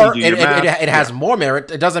more, it has more merit.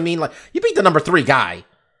 It doesn't mean you beat the number 3 guy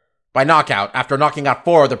by knockout after knocking out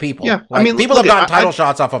 4 other people. Yeah, people have gotten title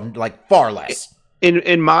shots off of far less.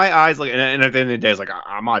 In my eyes, and at the end of the day, it's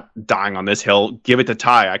I'm not dying on this hill. Give it to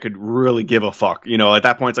Ty. I could really give a fuck. At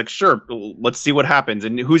that point, it's sure, let's see what happens.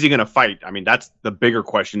 And who's he going to fight? I mean, that's the bigger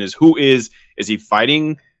question: is is he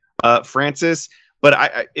fighting Francis?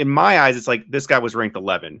 But in my eyes, it's this guy was ranked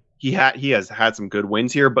 11. He has had some good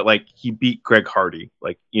wins here, but he beat Greg Hardy.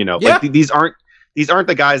 These aren't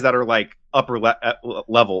the guys that are upper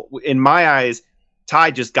level. In my eyes,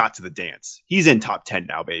 Ty just got to the dance. He's in top 10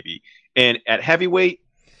 now, baby. And at heavyweight,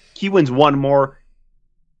 he wins 1 more.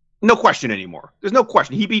 No question anymore. There's no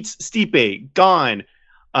question. He beats Stipe, Gon,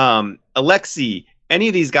 Alexi, any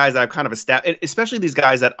of these guys that I've kind of established, especially these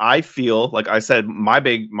guys that I feel, like I said,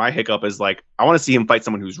 my hiccup is I want to see him fight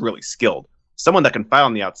someone who's really skilled. Someone that can fight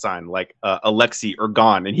on the outside, like Alexi or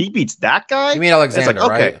Gon. And he beats that guy? You mean Alexander,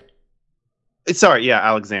 right? Sorry, yeah,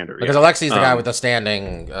 Alexander. Because Alexi's the guy with the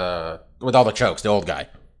standing, with all the chokes, the old guy.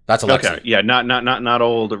 That's Alexi. Okay, yeah, not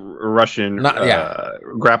old Russian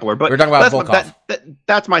grappler. But we're talking about Volkov.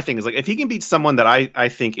 That's my thing. Is if he can beat someone that I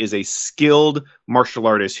think is a skilled martial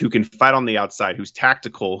artist who can fight on the outside, who's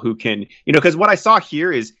tactical, who can, because what I saw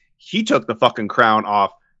here is he took the fucking crown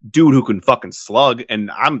off dude who can fucking slug,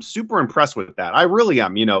 and I'm super impressed with that. I really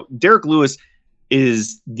am. Derek Lewis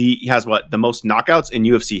has the most knockouts in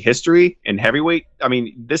UFC history in heavyweight. I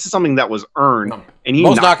mean, this is something that was earned, and he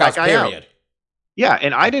knocked that guy out. Yeah,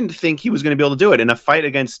 and I didn't think he was going to be able to do it in a fight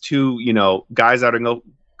against 2, guys that are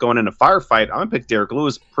going in a firefight. I'm gonna pick Derek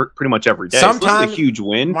Lewis pretty much every day. Sometimes it's a huge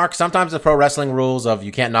win, Mark. Sometimes the pro wrestling rules of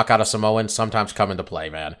you can't knock out a Samoan sometimes come into play,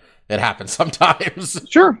 man. It happens sometimes.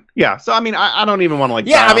 Sure, yeah. So I mean, I don't even want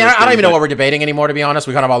to I don't even know what we're debating anymore. To be honest,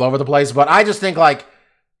 we're kind of all over the place. But I just think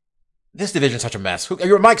this division's such a mess.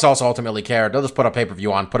 Your Mike's also ultimately cared. They'll just put a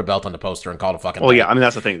pay-per-view on, put a belt on the poster, and call it a fucking. Well, yeah, I mean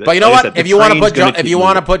that's the thing. But you know what? If you want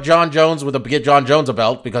to put John Jones get John Jones a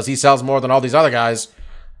belt because he sells more than all these other guys,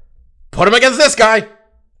 put him against this guy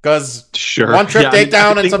because one trip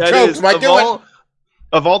takedown and some chokes might do it.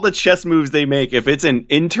 Of all the chess moves they make, if it's an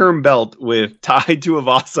interim belt with Tai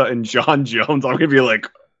Tuivasa and John Jones, I'm gonna be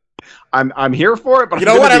I'm here for it. But you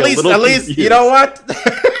know what? At least you know what?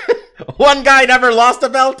 One guy never lost a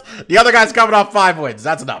belt. The other guy's coming off 5 wins.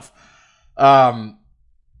 That's enough.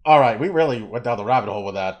 All right, we really went down the rabbit hole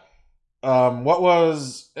with that. What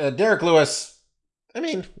was Derek Lewis? I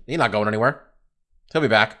mean, he's not going anywhere. He'll be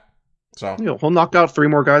back. So He'll knock out 3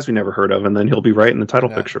 more guys we never heard of, and then he'll be right in the title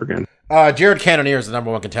picture again. Jared Cannonier is the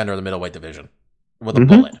number 1 contender in the middleweight division with a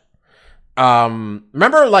bullet.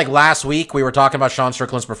 Remember, like last week, we were talking about Sean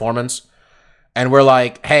Strickland's performance, and we're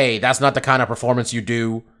like, "Hey, that's not the kind of performance you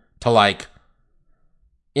do to like,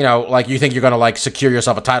 you know, like you think you're gonna like secure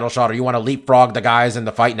yourself a title shot, or you want to leapfrog the guys in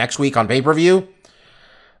the fight next week on pay-per-view."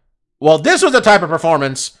 Well, this was the type of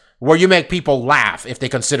performance where you make people laugh if they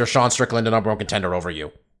consider Sean Strickland the number 1 contender over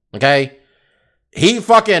you. Okay? He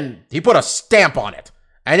put a stamp on it.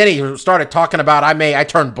 And then he started talking about, I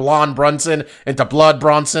turned blonde Brunson into blood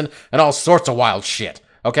Bronson and all sorts of wild shit.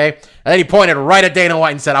 Okay? And then he pointed right at Dana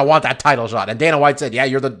White and said, I want that title shot. And Dana White said, yeah,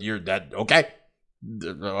 you're that, okay?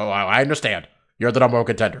 I understand. You're the number 1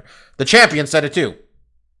 contender. The champion said it too.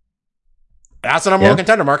 That's the number 1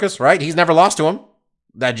 contender, Marcus, right? He's never lost to him.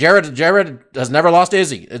 That Jared has never lost to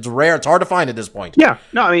Izzy. It's rare. It's hard to find at this point. Yeah.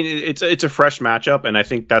 No, I mean, it's a fresh matchup, and I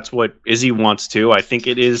think that's what Izzy wants too. I think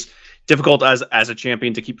it is difficult as a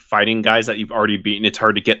champion to keep fighting guys that you've already beaten. It's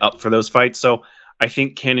hard to get up for those fights. So I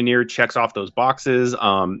think Cannonier checks off those boxes.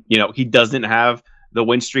 He doesn't have the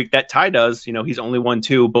win streak that Ty does. He's only won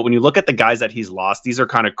 2. But when you look at the guys that he's lost, these are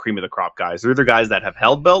kind of cream of the crop guys. They're the guys that have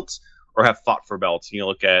held belts or have fought for belts. You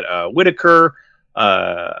look at Whitaker,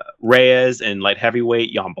 Reyes, and light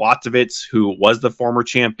heavyweight Jan Blachowicz, who was the former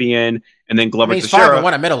champion, and then Glover Teixeira. He's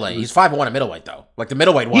 5-1 at middleweight. He's 5-1 at middleweight, though. Like the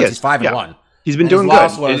middleweight ones, he's 5-1. He's been doing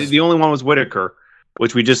good. The only one was Whitaker,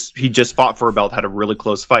 which he just fought for a belt, had a really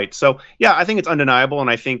close fight. So yeah, I think it's undeniable, and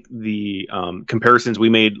I think the comparisons we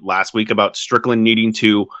made last week about Strickland needing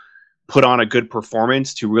to put on a good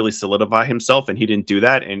performance to really solidify himself, and he didn't do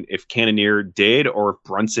that. And if Cannonier did, or if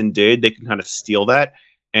Brunson did, they can kind of steal that.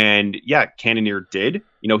 And yeah, Cannonier did.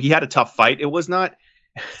 He had a tough fight. It was not.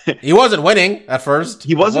 He wasn't winning at first.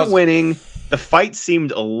 He wasn't winning. The fight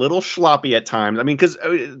seemed a little sloppy at times. I mean, because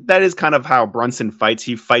that is kind of how Brunson fights.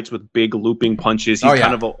 He fights with big looping punches. He's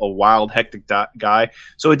kind of a wild, hectic guy.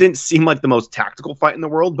 So it didn't seem like the most tactical fight in the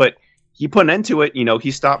world, but he put an end to it.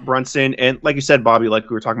 He stopped Brunson. And like you said, Bobby, like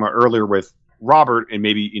we were talking about earlier with Robert, and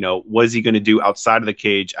maybe, what is he going to do outside of the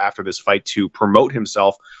cage after this fight to promote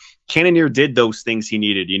himself? Cannonier did those things he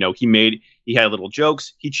needed. He had little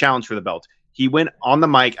jokes. He challenged for the belt. He went on the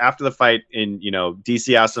mic after the fight, and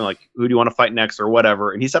DC asked him, like, who do you want to fight next or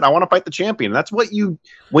whatever, and he said, I want to fight the champion. That's what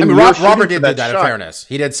Robert did do that in fairness.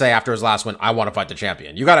 He did say after his last win, I want to fight the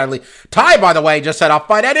champion. You got to at least. Ty, by the way, just said, I'll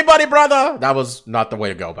fight anybody, brother. That was not the way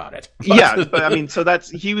to go about it. Yeah, but I mean, so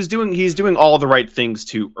he's doing all the right things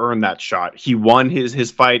to earn that shot. He won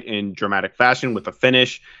his fight in dramatic fashion with a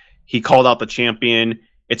finish. He called out the champion.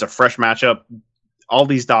 It's a fresh matchup. All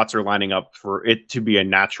these dots are lining up for it to be a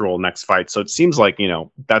natural next fight. So it seems like,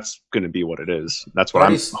 that's going to be what it is. That's what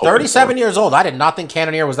He's 37 years old. I did not think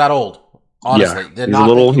Cannonier was that old. Honestly.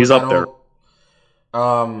 Yeah, he's up there.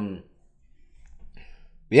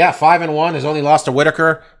 Yeah, 5-1. Has only lost to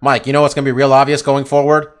Whitaker. Mike, you know what's going to be real obvious going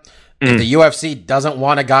forward? If the UFC doesn't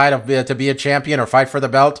want a guy to be a champion or fight for the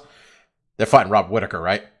belt, they're fighting Rob Whitaker,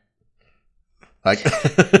 right? Like,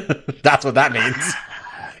 that's what that means.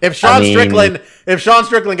 If Sean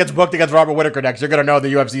Strickland gets booked against Robert Whitaker next, you're gonna know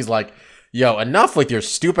the UFC's like, yo, enough with your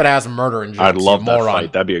stupid ass murder and jokes. I'd love that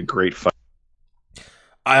fight. That'd be a great fight.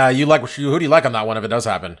 Who do you like on that one if it does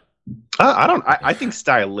happen? I think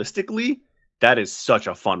stylistically, that is such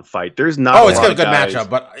a fun fight. There's not. Oh, it's a good matchup,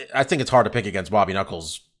 but I think it's hard to pick against Bobby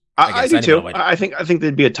Knuckles. I do too. I think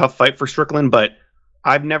there'd be a tough fight for Strickland, but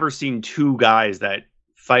I've never seen 2 guys that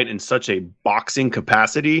fight in such a boxing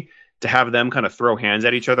capacity. To have them kind of throw hands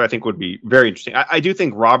at each other, I think would be very interesting. I do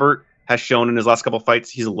think Robert has shown in his last couple of fights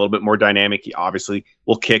he's a little bit more dynamic. He obviously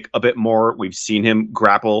will kick a bit more. We've seen him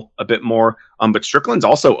grapple a bit more. But Strickland's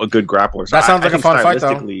also a good grappler. So that sounds like a fun fight,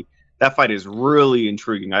 though. That fight is really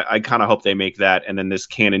intriguing. I kind of hope they make that. And then this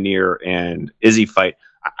Cannonier and Izzy fight,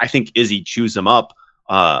 I think Izzy chews him up.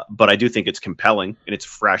 But I do think it's compelling and it's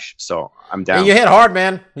fresh, so I'm down. And you hit hard,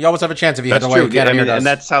 man. You always have a chance if you hit the way Cannonier does. And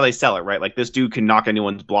that's how they sell it, right? Like, this dude can knock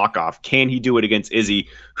anyone's block off. Can he do it against Izzy,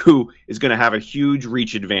 who is going to have a huge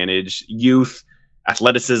reach advantage, youth,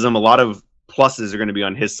 athleticism, a lot of pluses are going to be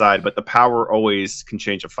on his side, but the power always can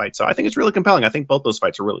change a fight. So I think it's really compelling. I think both those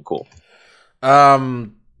fights are really cool.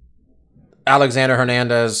 Alexander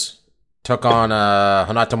Hernandez took on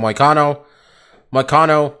Renato Moicano.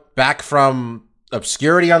 Moicano, back from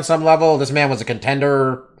obscurity on some level. This man was a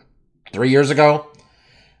contender 3 years ago.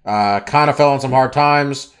 Kind of fell on some hard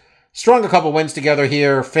times. Strung a couple wins together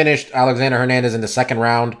here. Finished Alexander Hernandez in the second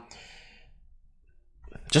round.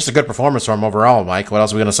 Just a good performance from him overall, Mike. What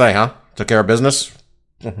else are we going to say, huh? Took care of business?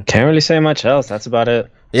 Can't really say much else. That's about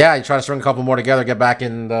it. Yeah, you try to string a couple more together, get back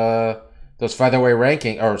in those featherweight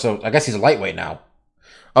ranking. Or so I guess he's a lightweight now.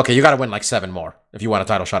 Okay, you got to win like 7 more if you want a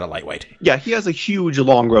title shot at lightweight. Yeah, he has a huge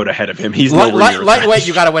long road ahead of him. He's nowhere near lightweight.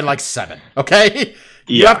 You got to win like 7. Okay.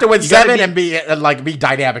 You have to win 7 and be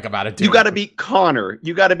dynamic about it, too. You got to beat Connor.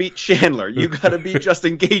 You got to beat Chandler. You got to beat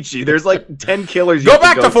Justin Gaethje. There's like 10 killers. Go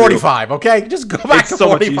back to 45, through. Okay? Just go back to 45. It's so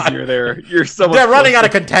much easier there. You're so much They're running out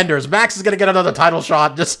of contenders. Max is going to get another title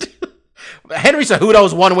shot. Just Henry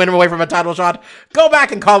Cejudo's 1 win away from a title shot. Go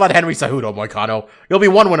back and call out Henry Cejudo, Moicano. You'll be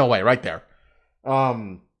 1 win away right there.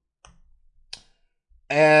 Bobby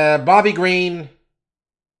Green,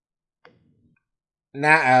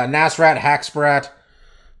 Nasrat Haqparast.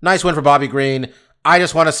 Nice win for Bobby Green. I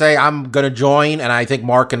just want to say I'm going to join, and I think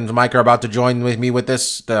Mark and Mike are about to join with me with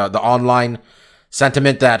this, the online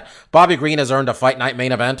sentiment that Bobby Green has earned a Fight Night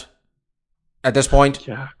main event at this point.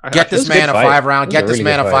 Yeah, get this man a 5-round. Get this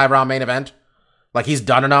man a 5-round main event. Like, he's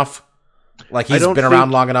done enough. Like, he's been around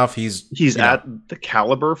long enough. He's at the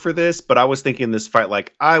caliber for this, but I was thinking this fight,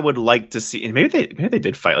 like, I would like to see, and maybe they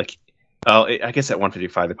did fight, like, I guess at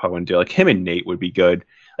 155 they probably wouldn't do it. Like, him and Nate would be good.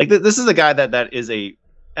 Like, this is a guy that is a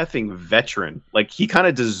effing veteran. Like, he kind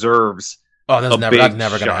of deserves that's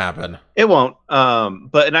never gonna happen. It won't.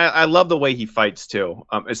 But I love the way he fights too.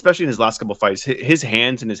 Especially in his last couple fights, his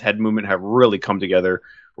hands and his head movement have really come together.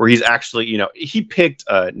 Where he's actually, he picked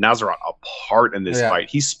Nasrat apart in this fight.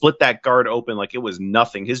 He split that guard open like it was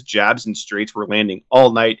nothing. His jabs and straights were landing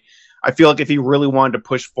all night. I feel like if he really wanted to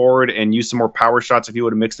push forward and use some more power shots, if he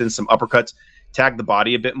would have mixed in some uppercuts, tag the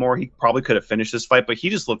body a bit more, he probably could have finished this fight. But he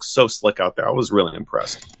just looks so slick out there. I was really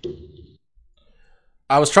impressed.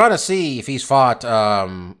 I was trying to see if he's fought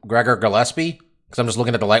Gregor Gillespie, because I'm just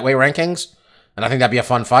looking at the lightweight rankings, and I think that'd be a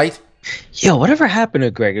fun fight. Yo, whatever happened to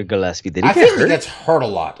Gregor Gillespie? Did he I get think hurt? he gets hurt a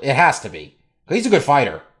lot. It has to be. He's a good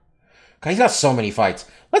fighter. He's got so many fights.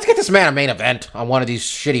 Let's get this man a main event on one of these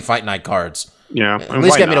shitty Fight Night cards. Yeah, at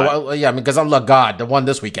least get me to because I'm like, God, the one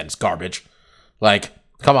this weekend's garbage. Like,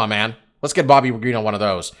 come on, man. Let's get Bobby Green on one of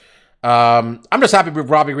those. I'm just happy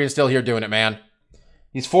Bobby Green's still here doing it, man.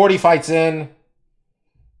 He's 40 fights in,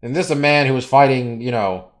 and this is a man who was fighting,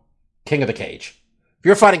 King of the Cage. If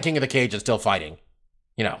you're fighting King of the Cage and still fighting,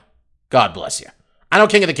 God bless you. I know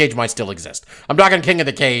King of the Cage might still exist. I'm talking King of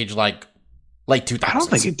the Cage like late 2000s. I don't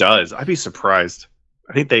think it does. I'd be surprised.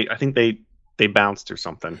 I think they bounced or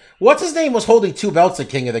something. What's his name was holding 2 belts at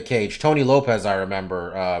King of the Cage? Tony Lopez, I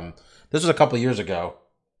remember. This was a couple years ago.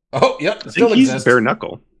 Oh, yep, it still exists. He's bare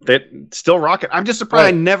knuckle. They still rock it. I'm just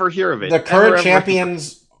surprised I never hear of it. The current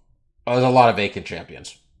champions, there's a lot of vacant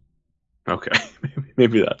champions. Okay,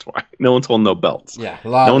 maybe that's why. No one's holding no belts. Yeah,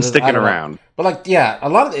 no one's sticking around. But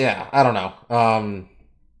I don't know.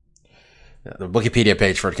 The Wikipedia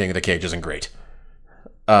page for King of the Cage isn't great.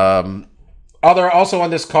 Also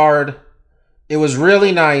on this card, it was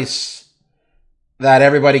really nice that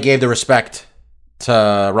everybody gave the respect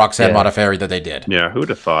to Roxanne Modafferi that they did. Yeah, who'd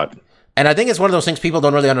have thought? And I think it's one of those things people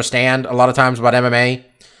don't really understand a lot of times about MMA.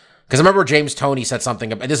 Because I remember James Toney said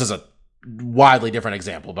something, and this is a wildly different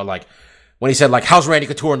example, but like when he said, like, how's Randy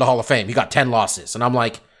Couture in the Hall of Fame? He got 10 losses. And I'm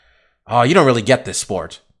like, oh, you don't really get this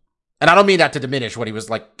sport. And I don't mean that to diminish what he was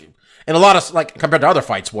like. In a lot of, like, compared to other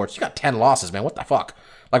fight sports, you got 10 losses, man. What the fuck?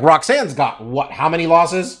 Like, Roxanne's got, what, how many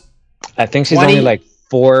losses? I think she's 20? Only like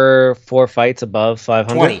four fights above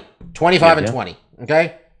 500. 20. 25 and 20.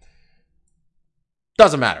 Okay?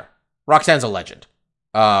 Doesn't matter. Roxanne's a legend.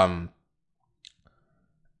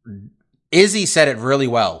 Izzy said it really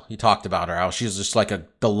well. He talked about her, how she's just like a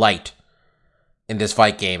delight in this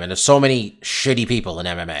fight game. And there's so many shitty people in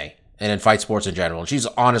MMA and in fight sports in general. And she's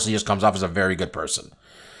honestly just comes off as a very good person.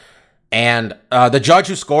 And the judge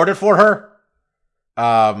who scored it for her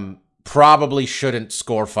probably shouldn't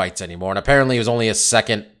score fights anymore. And apparently it was only his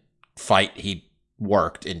second fight he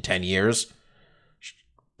worked in 10 years.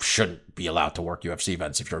 Shouldn't be allowed to work UFC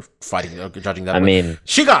events if you're fighting, judging that. I mean,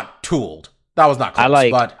 she got tooled. That was not close.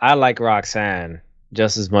 I like Roxanne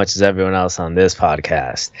just as much as everyone else on this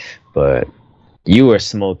podcast, but you were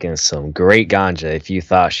smoking some great ganja if you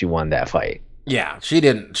thought she won that fight. Yeah, she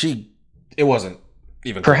didn't. It wasn't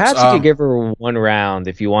even close. Perhaps you could give her one round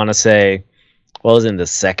if you want to say, well, it was in the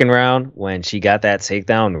second round when she got that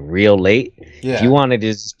takedown real late. Yeah. If you wanted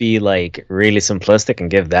to just be like really simplistic and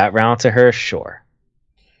give that round to her, sure.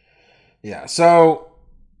 Yeah, so,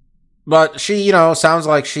 but she, sounds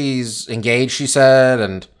like she's engaged, she said,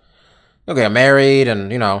 and she'll get married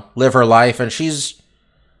and, live her life. And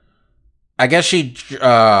I guess she,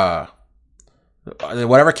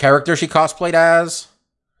 whatever character she cosplayed as,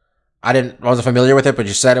 wasn't familiar with it, but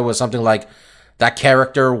you said it was something like that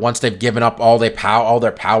character. Once they've given up all their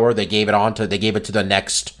power, they gave it to the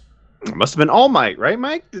next. It must have been All Might, right,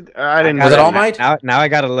 Mike? I didn't. Was it All Might? Now I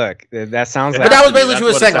gotta look. That sounds like. But that was basically what she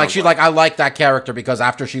was saying. Like sounds she's like, I like that character because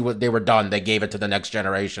after they were done, they gave it to the next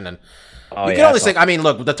generation. And Oh, you yeah, can only that's think. I mean,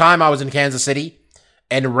 look, the time I was in Kansas City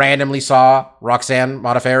and randomly saw Roxanne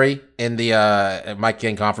Modafferi in the Mike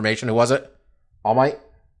King confirmation. Who was it? All Might.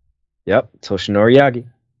 Yep, Toshinori Yagi.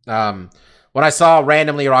 When I saw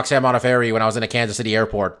randomly Roxanne Modafferi when I was in a Kansas City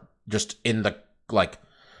airport, just in the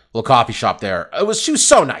little coffee shop there, she was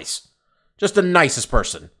so nice, just the nicest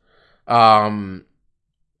person. Man,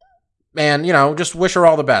 just wish her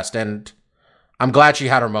all the best, and I'm glad she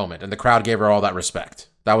had her moment, and the crowd gave her all that respect.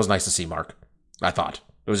 That was nice to see, Mark. I thought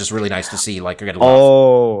it was just really nice to see her get love.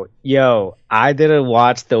 Oh, yo, I didn't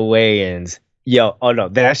watch the weigh-ins. Yo, oh no,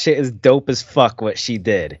 that shit is dope as fuck what she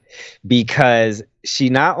did, because she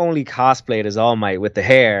not only cosplayed as All Might with the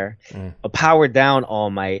hair, a powered down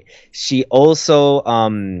All Might, she also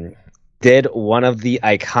did one of the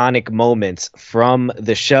iconic moments from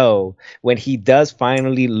the show when he does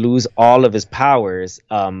finally lose all of his powers,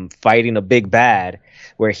 fighting a big bad,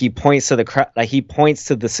 where he points to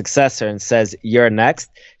the successor and says, "You're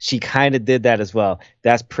next." She kind of did that as well.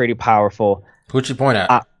 That's pretty powerful. Who'd she point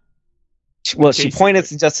at? Well, she pointed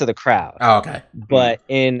just to the crowd. Oh, okay. But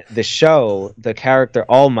in the show, the character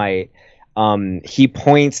All Might, he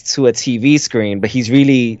points to a TV screen, but he's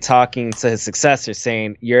really talking to his successor,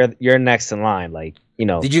 saying, "You're next in line." Like,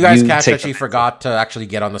 Did you guys catch that she forgot to actually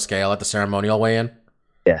get on the scale at the ceremonial weigh-in?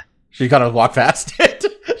 Yeah. She kind of walked past it.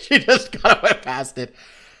 She just kind of went past it.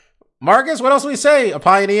 Marcus, what else would we say? A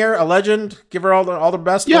pioneer, a legend. Give her all the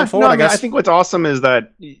best going forward. I guess. I think what's awesome is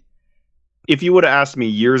that if you would have asked me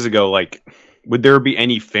years ago, like, would there be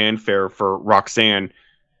any fanfare for Roxanne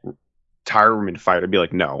retirement fight? I'd be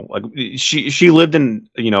like, no. Like, she lived in,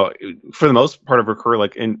 for the most part of her career,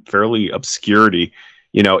 like in fairly obscurity.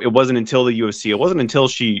 It wasn't until the UFC, it wasn't until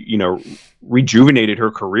she, rejuvenated her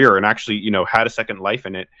career and actually, had a second life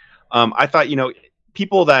in it. I thought,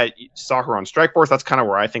 people that saw her on Strikeforce, that's kind of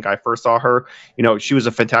where I think I first saw her. She was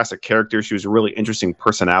a fantastic character. She was a really interesting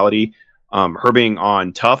personality. Her being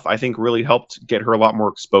on Tough, I think, really helped get her a lot more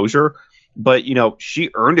exposure. But, she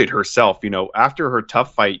earned it herself. After her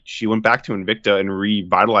Tough fight, she went back to Invicta and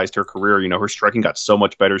revitalized her career. Her striking got so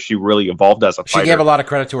much better. She really evolved as a fighter. She gave a lot of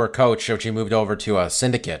credit to her coach, so she moved over to a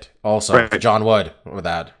Syndicate also, right. John Wood, with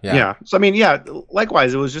that. Yeah. So,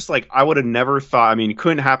 likewise, it was just like, I would have never thought, it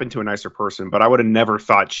couldn't happen to a nicer person, but I would have never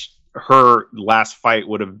thought her last fight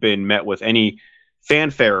would have been met with any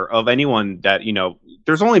fanfare of anyone that,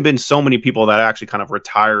 there's only been so many people that actually kind of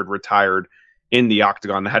retired in the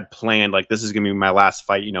octagon that had planned, like, this is going to be my last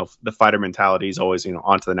fight. The fighter mentality is always,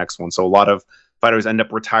 on to the next one. So a lot of fighters end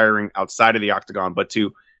up retiring outside of the octagon, but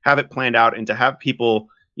to have it planned out and to have people,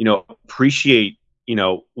 appreciate,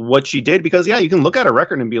 what she did, because you can look at her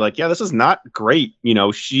record and be like, yeah, this is not great.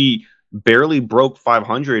 She barely broke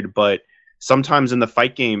 500, but sometimes in the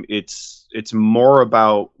fight game, it's more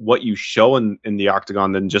about what you show in the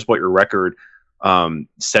octagon than just what your record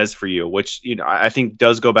says for you, which, I think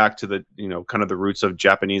does go back to the, kind of the roots of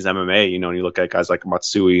Japanese MMA, and you look at guys like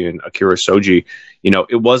Matsui and Akira Shoji,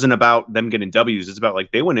 it wasn't about them getting W's. It's about,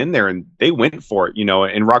 like, they went in there and they went for it,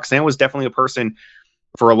 and Roxanne was definitely a person,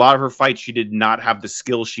 for a lot of her fights, she did not have the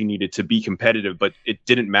skills she needed to be competitive, but it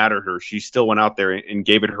didn't matter to her. She still went out there and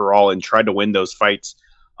gave it her all and tried to win those fights.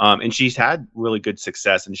 And she's had really good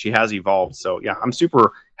success and she has evolved. So yeah, I'm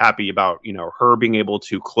super happy about, her being able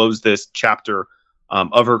to close this chapter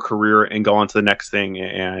of her career and go on to the next thing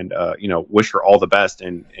and, wish her all the best.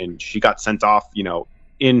 And she got sent off,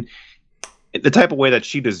 in the type of way that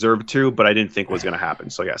she deserved to, but I didn't think was going to happen.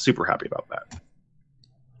 So yeah, super happy about that.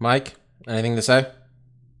 Mike, anything to say?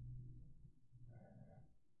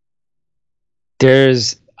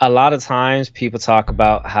 There's a lot of times people talk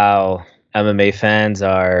about how MMA fans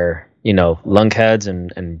are, lunkheads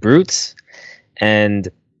and brutes. And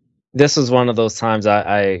this was one of those times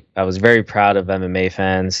I was very proud of MMA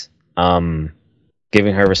fans,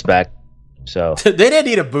 giving her respect. So they didn't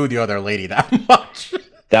need to boo the other lady that much.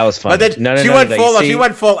 That was funny. But then she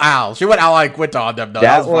went full Al. She went Al like quit on them though.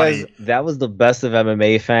 That was funny. That was the best of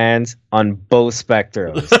MMA fans on both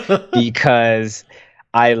spectrums because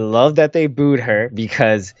I love that they booed her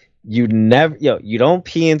because you don't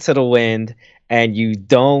pee into the wind and you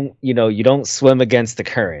don't swim against the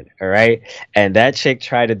current. All right. And that chick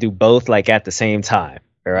tried to do both like at the same time.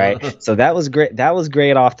 All right. So that was great. That was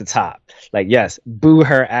great off the top. Like, yes, boo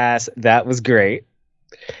her ass. That was great.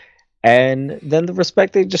 And then the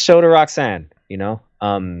respect they just showed to Roxanne,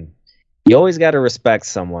 You always got to respect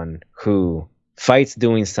someone who fights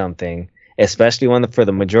doing something, especially when for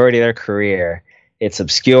the majority of their career, it's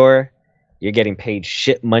obscure. You're getting paid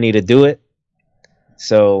shit money to do it.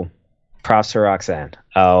 So, props to Roxanne.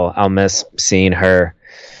 I'll miss seeing her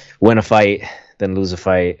win a fight, then lose a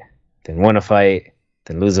fight, then win a fight,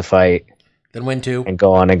 then lose a fight, then win two, and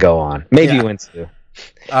go on and go on. Maybe win two.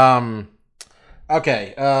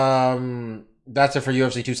 Okay. That's it for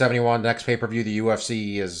UFC 271. Next pay-per-view the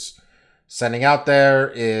UFC is sending out there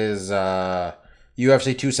is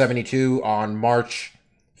UFC 272 on March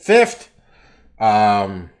 5th.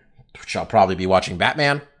 Which I'll probably be watching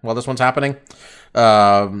Batman while this one's happening.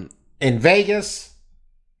 In Vegas,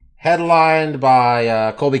 headlined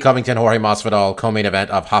by Colby Covington, Jorge Masvidal, co-main event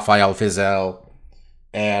of Rafael Fiziev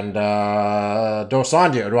and Rafael Dos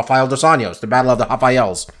Anjos, the Battle of the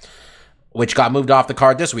Rafaels, which got moved off the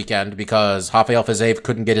card this weekend because Rafael Fiziev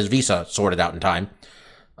couldn't get his visa sorted out in time.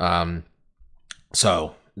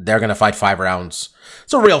 So they're going to fight 5 rounds.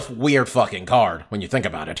 It's a real weird fucking card when you think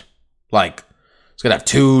about it. Like, it's going to have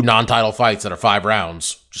 2 non-title fights that are 5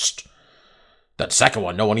 rounds. Just that second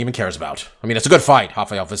one, no one even cares about. I mean, it's a good fight,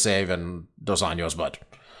 Rafael Fiziev and Dos Anjos, but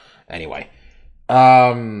anyway.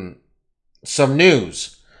 Some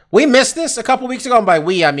news. We missed this a couple weeks ago, and by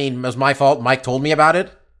we, I mean, it was my fault. Mike told me about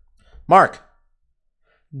it. Mark,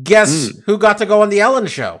 guess who got to go on the Ellen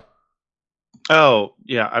show? Oh,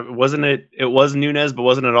 yeah. Wasn't it? It was Nunes, but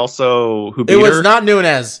wasn't it also who beat her? It was not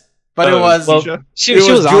Nunes, but it was she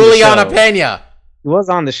was Juliana Pena. She was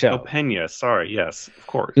on the show. Oh, Pena. Sorry. Yes, of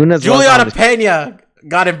course. Juliana Pena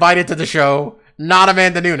got invited to the show, not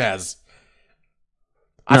Amanda Nunes.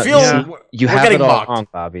 I feel you have it all wrong,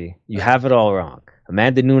 Bobby. You have it all wrong.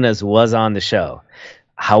 Amanda Nunes was on the show.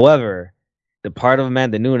 However, the part of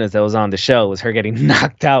Amanda Nunes that was on the show was her getting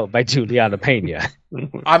knocked out by Juliana Pena.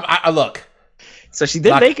 I look. So she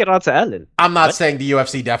did make it onto Ellen. I'm not saying the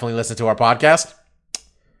UFC definitely listened to our podcast,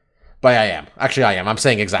 but I am. Actually, I am. I'm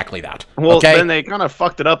saying exactly that. Well, okay? Then they kind of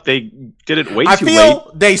fucked it up. They did it way too late. I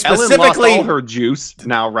feel they specifically Ellen lost all her juice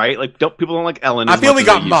now, right? Like, people don't like Ellen. I feel we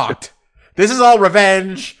got mocked. This is all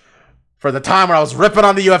revenge for the time where I was ripping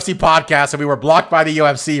on the UFC podcast and we were blocked by the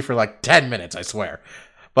UFC for like 10 minutes, I swear.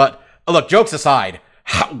 But look, jokes aside,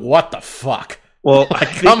 what the fuck? Well, I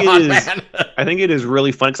think it is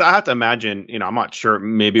really fun because I have to imagine, I'm not sure.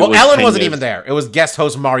 Maybe it was Ellen wasn't even there. It was guest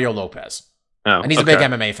host Mario Lopez. Oh, and he's a big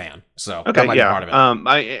MMA fan, so that might be part of it.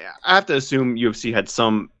 I have to assume UFC had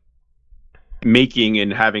some making in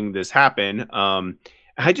having this happen.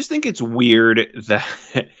 I just think it's weird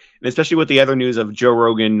that, especially with the other news of Joe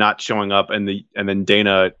Rogan not showing up and then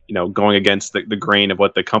Dana, going against the grain of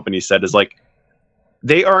what the company said, is like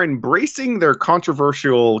they are embracing their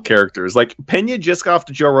controversial characters. Like Pena just got off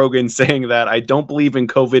to Joe Rogan saying that I don't believe in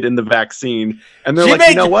COVID and the vaccine, and they're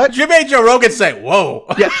you know what? She made Joe Rogan say, "Whoa."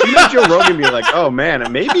 Yeah, she made Joe Rogan be like, "Oh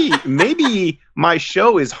man, maybe my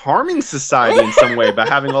show is harming society in some way by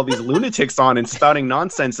having all these lunatics on and spouting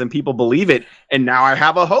nonsense, and people believe it. And now I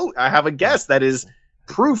have a guest that is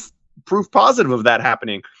proof positive of that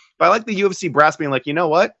happening." But I like the UFC brass being like, you know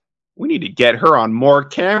what? We need to get her on more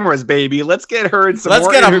cameras, baby. Let's get her in some. Let's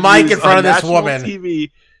get a mic in front of this woman.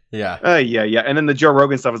 TV. Yeah. Yeah. And then the Joe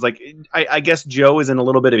Rogan stuff is like, I guess Joe is in a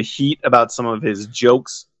little bit of heat about some of his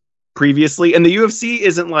jokes previously, and the UFC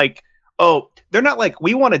isn't like, they're not like,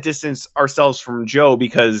 we want to distance ourselves from Joe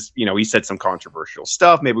because he said some controversial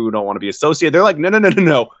stuff. Maybe we don't want to be associated. They're like,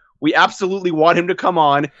 no. We absolutely want him to come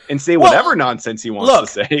on and say whatever nonsense he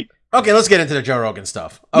wants to say. Okay, let's get into the Joe Rogan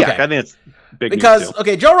stuff. Okay. Yeah, I think it's big because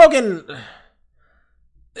Joe Rogan.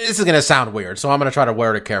 This is gonna sound weird, so I'm gonna try to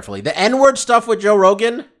word it carefully. The N-word stuff with Joe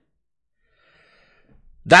Rogan,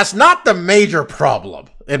 that's not the major problem,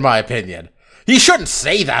 in my opinion. He shouldn't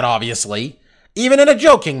say that, obviously, even in a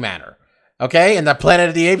joking manner. Okay, and the Planet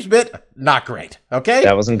of the Apes bit, not great. Okay,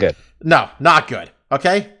 that wasn't good. No, not good.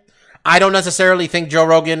 Okay, I don't necessarily think Joe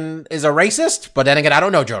Rogan is a racist, but then again, I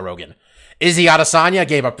don't know Joe Rogan. Izzy Adesanya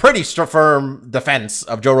gave a pretty firm defense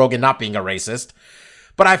of Joe Rogan not being a racist.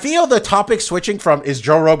 But I feel the topic switching from is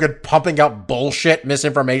Joe Rogan pumping out bullshit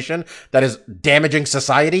misinformation that is damaging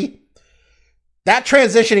society, that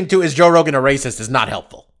transitioning to is Joe Rogan a racist is not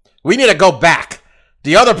helpful. We need to go back.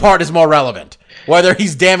 The other part is more relevant, whether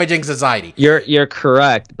he's damaging society. You're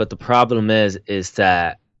correct, but the problem is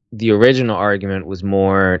that the original argument was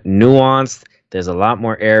more nuanced. There's a lot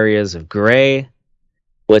more areas of gray.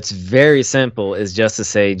 What's very simple is just to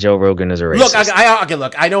say Joe Rogan is a racist.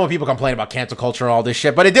 Look, I know when people complain about cancel culture and all this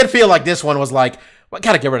shit, but it did feel like this one was like, well,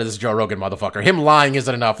 gotta get rid of this Joe Rogan motherfucker. Him lying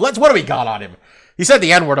isn't enough. What do we got on him? He said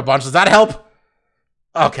the N-word a bunch. Does that help?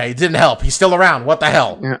 Okay, it didn't help. He's still around. What the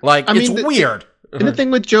hell? Yeah. Like, it's weird. And the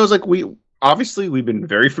thing with Joe is like we've been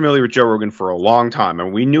very familiar with Joe Rogan for a long time,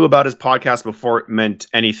 and we knew about his podcast before it meant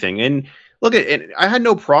anything. And look at it, I had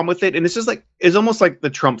no problem with it. And it's just like it's almost like the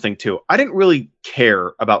Trump thing too. I didn't really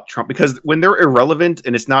care about Trump because when they're irrelevant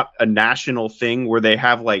and it's not a national thing where they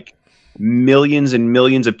have like millions and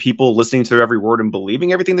millions of people listening to their every word and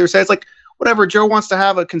believing everything they're saying, it's like whatever. Joe wants to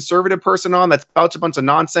have a conservative person on that spouts a bunch of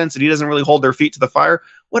nonsense and he doesn't really hold their feet to the fire.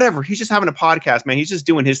 Whatever. He's just having a podcast, man. He's just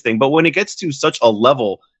doing his thing. But when it gets to such a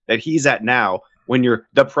level that he's at now, when you're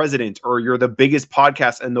the president or you're the biggest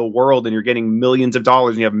podcast in the world and you're getting millions of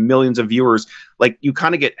dollars and you have millions of viewers, like you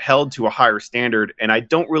kind of get held to a higher standard. And I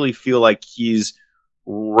don't really feel like he's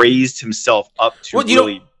raised himself up to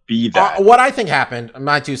really be that. What I think happened,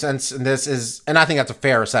 my 2 cents in this is, and I think that's a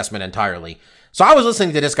fair assessment entirely. So I was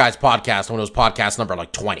listening to this guy's podcast when it was podcast number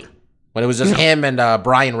like 20, when it was just him and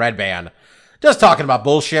Brian Redband just talking about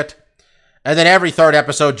bullshit. And then every third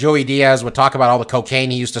episode, Joey Diaz would talk about all the cocaine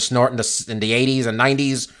he used to snort in the 80s and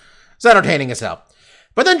 90s. It's entertaining as hell.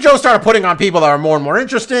 But then Joe started putting on people that are more and more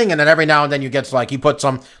interesting. And then every now and then you get to like, he put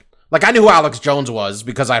some, like I knew who Alex Jones was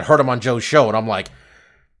because I'd heard him on Joe's show. And I'm like,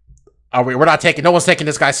 no one's taking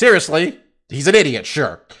this guy seriously. He's an idiot,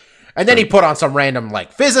 sure. And then he put on some random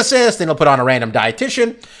like physicist, and he'll put on a random dietitian.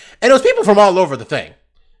 And it was people from all over the thing.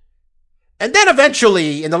 And then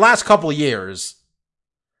eventually, in the last couple of years,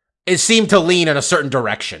 it seemed to lean in a certain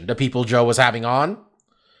direction, the people Joe was having on.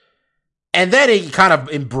 And then he kind of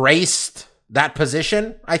embraced that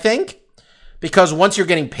position, I think. Because once you're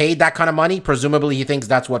getting paid that kind of money, presumably he thinks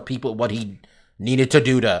that's what he needed to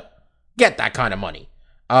do to get that kind of money.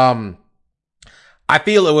 I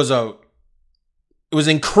feel it was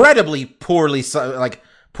incredibly poorly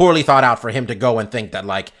thought out for him to go and think that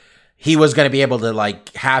like he was going to be able to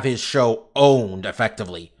like have his show owned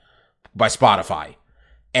effectively by Spotify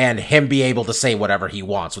and him be able to say whatever he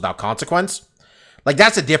wants without consequence. Like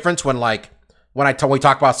that's a difference when we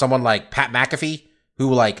talk about someone like Pat McAfee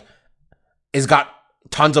who like has got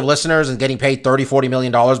tons of listeners and getting paid $30-40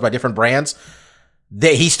 million by different brands.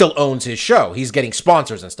 He still owns his show. He's getting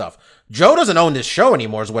sponsors and stuff. Joe doesn't own this show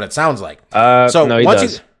anymore, is what it sounds like. No, he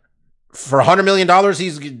does. For $100 million,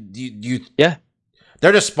 yeah.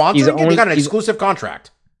 They're just sponsoring him. He got an exclusive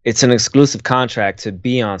contract. It's an exclusive contract to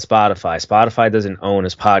be on Spotify. Spotify doesn't own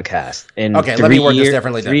his podcast. And okay, let me word this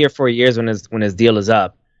differently. 3 or 4 years when his deal is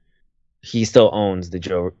up, he still owns the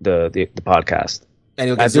podcast. And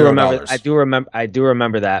he'll get $0. I do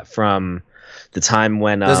remember that from the time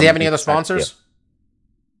when. Does he have any other sponsors?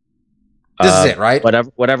 This is it, right?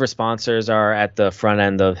 Whatever sponsors are at the front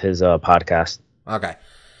end of his podcast. Okay.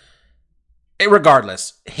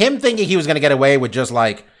 Regardless, him thinking he was going to get away with just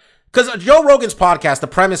like... Because Joe Rogan's podcast, the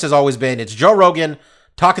premise has always been, it's Joe Rogan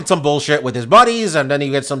talking some bullshit with his buddies, and then he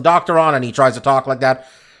gets some doctor on, and he tries to talk like that.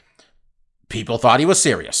 People thought he was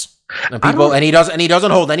serious. And he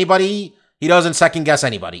doesn't hold anybody... He doesn't second guess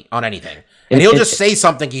anybody on anything. And he'll just say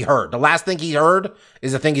something he heard. The last thing he heard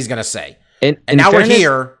is the thing he's going to say. And now we're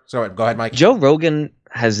here. So go ahead, Mike. Joe Rogan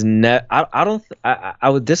has I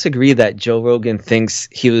would disagree that Joe Rogan thinks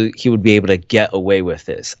he would be able to get away with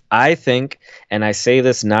this. I think, and I say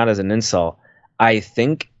this not as an insult, I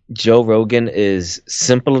think Joe Rogan is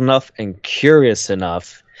simple enough and curious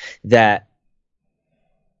enough that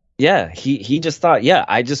he just thought,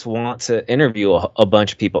 I just want to interview a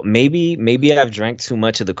bunch of people. Maybe I've drank too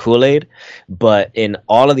much of the Kool-Aid, but in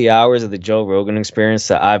all of the hours of the Joe Rogan experience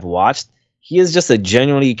that I've watched, he is just a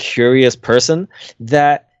genuinely curious person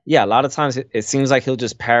that, a lot of times it seems like he'll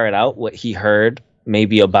just parrot out what he heard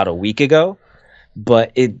maybe about a week ago,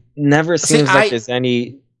 but it never seems like there's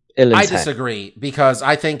any ill intent. I disagree because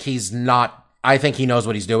I think he knows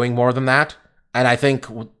what he's doing more than that. And I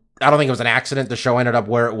don't think it was an accident the show ended up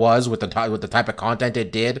where it was with the type of content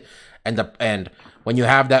it did. And when you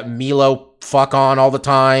have that Milo fuck on all the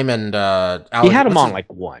time and he had him on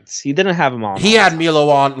like once. He didn't have him on. He had Milo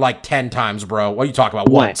on like 10 times, bro. What are you talking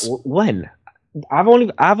about? Once? When? I've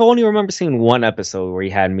only remember seeing one episode where he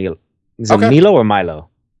had Milo. Is it Milo or Milo?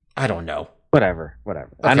 I don't know. Whatever. Okay.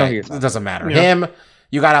 I know it doesn't matter. Yeah. Him.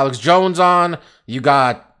 You got Alex Jones on. You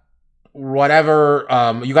got whatever.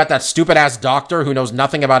 You got that stupid ass doctor who knows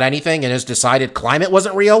nothing about anything and has decided climate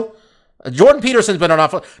wasn't real. Jordan Peterson's been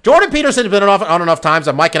on enough times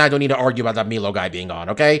that Mike and I don't need to argue about that Milo guy being on,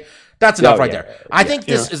 okay? That's enough there. I think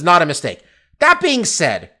this is not a mistake. That being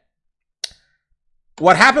said,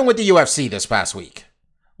 what happened with the UFC this past week,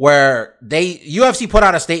 where UFC put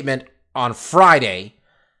out a statement on Friday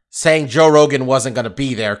saying Joe Rogan wasn't going to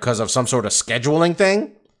be there because of some sort of scheduling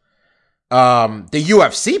thing. The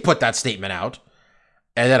UFC put that statement out,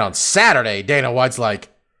 and then on Saturday, Dana White's like,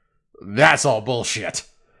 that's all bullshit.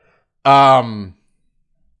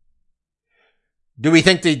 Do we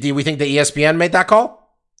think the ESPN made that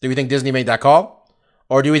call? Do we think Disney made that call?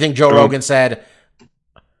 Or do we think Joe Rogan said,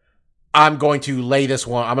 I'm going to lay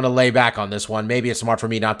back on this one. Maybe it's smart for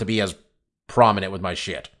me not to be as prominent with my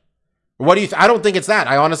shit. What do you I don't think it's that.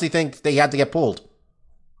 I honestly think they had to get pulled.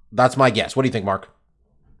 That's my guess. What do you think, Mark?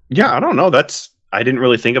 Yeah, I don't know. I didn't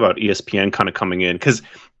really think about ESPN kind of coming in, because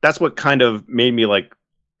that's what kind of made me like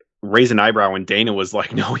raise an eyebrow when Dana was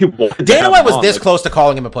like, no, he won't. Dana White was this close to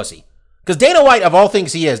calling him a pussy. Because Dana White, of all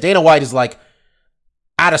things he is, Dana White is like,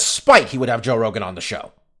 out of spite, he would have Joe Rogan on the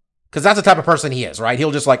show. Because that's the type of person he is, right?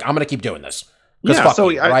 He'll just like, I'm going to keep doing this. Yeah,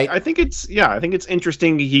 so right? I think it's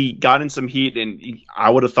interesting. He got in some heat, and I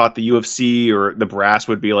would have thought the UFC or the brass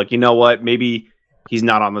would be like, you know what, maybe he's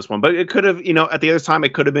not on this one. But it could have, at the other time,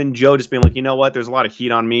 it could have been Joe just being like, you know what, there's a lot of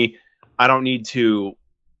heat on me. I don't need to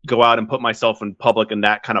go out and put myself in public in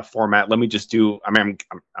that kind of format. Let me just do. I mean,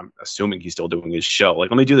 I'm assuming he's still doing his show. Like,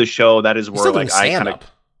 let me do the show. That is where like I kind of.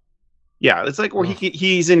 Yeah, it's like where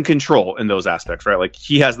he's in control in those aspects, right? Like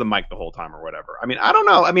he has the mic the whole time or whatever. I mean, I don't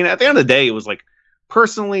know. I mean, at the end of the day, it was like,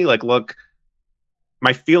 personally, like, look,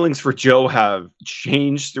 my feelings for Joe have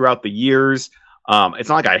changed throughout the years. It's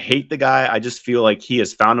not like I hate the guy. I just feel like he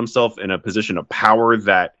has found himself in a position of power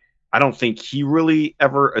that I don't think he really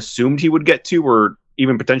ever assumed he would get to or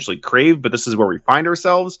even potentially crave. But this is where we find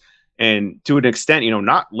ourselves. And to an extent,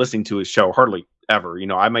 not listening to his show hardly ever.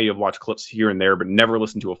 I may have watched clips here and there, but never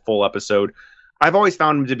listened to a full episode. I've always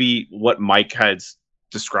found him to be what Mike has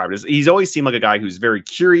described as. He's always seemed like a guy who's very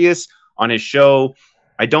curious on his show.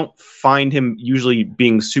 I don't find him usually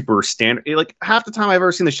being super standard. Like half the time I've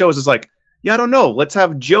ever seen the show is just like, yeah, I don't know. Let's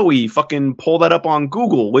have Joey fucking pull that up on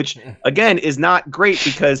Google, which again is not great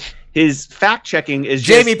because his fact checking is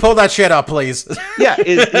just, Jamie, pull that shit up, please. Yeah,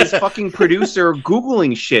 is fucking producer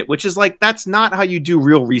Googling shit, which is like, that's not how you do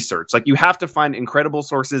real research. Like you have to find incredible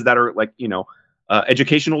sources that are like,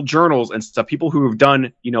 educational journals and stuff, people who have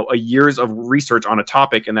done, a years of research on a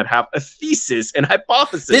topic and that have a thesis and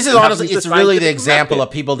hypothesis. This is honestly, it's really the example of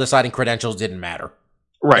people deciding credentials didn't matter.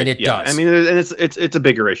 Right. And it does. I mean, and it's a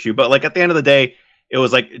bigger issue, but like at the end of the day, it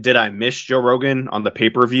was like, did I miss Joe Rogan on the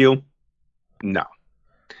pay-per-view? No.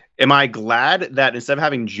 Am I glad that instead of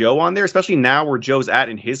having Joe on there, especially now where Joe's at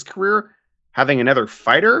in his career, having another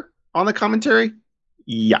fighter on the commentary?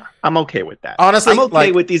 Yeah, I'm okay with that. Honestly, I'm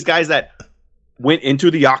okay with these guys that went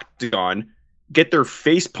into the octagon, get their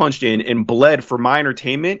face punched in and bled for my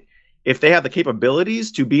entertainment. If they have the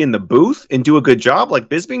capabilities to be in the booth and do a good job like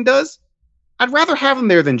Bisping does, I'd rather have him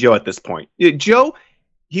there than Joe at this point. Joe,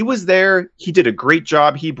 he was there. He did a great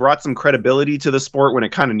job. He brought some credibility to the sport when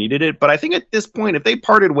it kind of needed it. But I think at this point, if they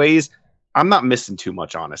parted ways, I'm not missing too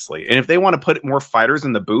much, honestly. And if they want to put more fighters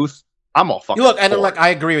in the booth, I'm all fucking I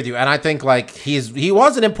agree with you. And I think like he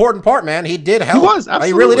was an important part, man. He did help. He was, absolutely.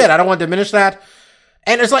 He really did. I don't want to diminish that.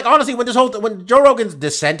 And it's like, honestly, when Joe Rogan's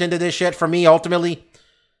descent into this shit, for me, ultimately,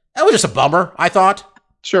 that was just a bummer, I thought.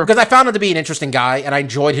 Sure. Because I found him to be an interesting guy, and I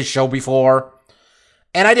enjoyed his show before.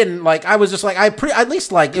 And I didn't, I was just like, at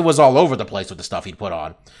least, it was all over the place with the stuff he'd put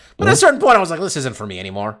on. But at a certain point, I was like, this isn't for me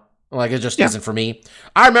anymore. It just isn't for me.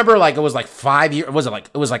 I remember, it was 5 years, it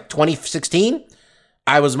was 2016?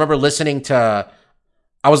 I remember listening to,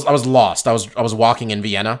 I was lost. I was walking in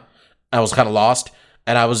Vienna. I was kind of lost.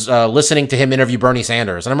 And I was listening to him interview Bernie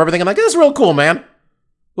Sanders. And I remember thinking, this is real cool, man.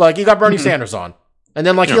 You got Bernie Sanders on. And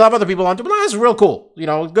then, he'll have other people on too. But this is real cool.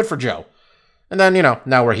 Good for Joe. And then,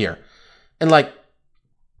 now we're here. And,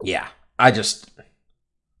 yeah, I just...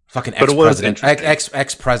 Fucking ex-president.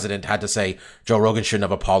 Ex-president had to say Joe Rogan shouldn't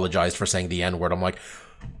have apologized for saying the N-word. I'm like,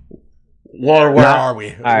 where are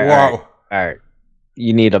we? All right.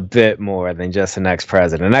 You need a bit more than just an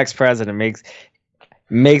ex-president. An ex-president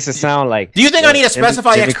makes it sound like... Do you think I need to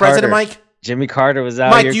specify ex-president, Mike? Jimmy Carter was out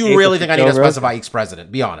Mike, here. do you really think I need to specify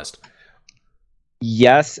ex-president? Be honest.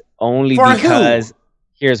 Yes, only For because... Who?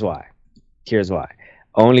 Here's why.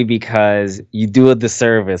 Only because you do a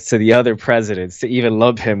disservice to the other presidents to even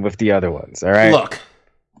lump him with the other ones, all right? Look.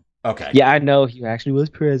 Okay. Yeah, I know he actually was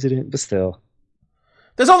president, but still.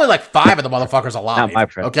 There's only 5 of the motherfuckers alive. Not my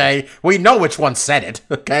president. Okay? We know which one said it,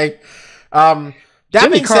 okay? Jimmy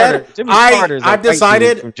being Carter, said, Carter's I've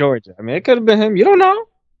decided... from Georgia. I mean, it could have been him. You don't know.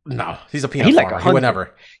 No, he's a peanut farmer. He would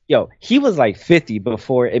never. Yo, he was 50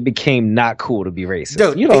 before it became not cool to be racist.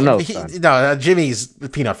 Dude, you don't know. No, Jimmy's a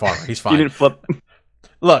peanut farmer. He's fine. You didn't flip.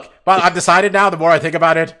 Look, but I've decided now, the more I think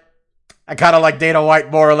about it, I kind of like Dana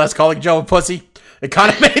White more or less calling Joe a pussy. It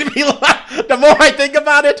kind of made me laugh. The more I think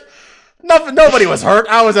about it, nobody was hurt.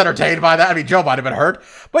 I was entertained by that. I mean, Joe might have been hurt.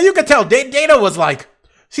 But you could tell Dana was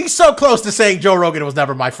He's so close to saying Joe Rogan was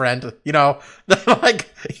never my friend. You know, like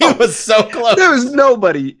he was so close. There was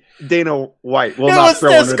nobody Dana White will It not was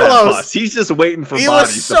throw this under that close. bus. He's just waiting for He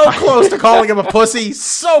bodies. was so close to calling him a pussy.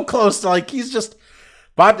 So close to like he's just.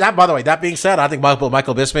 By the way, that being said, I think Michael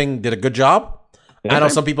Bisping did a good job. I know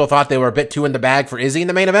some people thought they were a bit too in the bag for Izzy in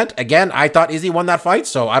the main event. Again, I thought Izzy won that fight,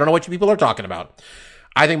 so I don't know what you people are talking about.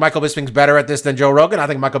 I think Michael Bisping's better at this than Joe Rogan. I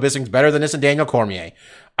think Michael Bisping's better than this and Daniel Cormier.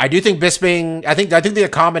 I do think Bisping. I think the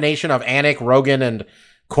combination of Anik, Rogan, and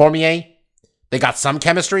Cormier, they got some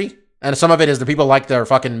chemistry, and some of it is the people like their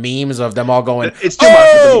fucking memes of them all going. It's too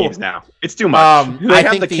much for the memes now. It's too much. They I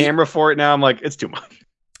have think the camera for it now. I'm like, it's too much.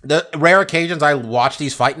 The rare occasions I watch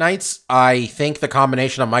these fight nights, I think the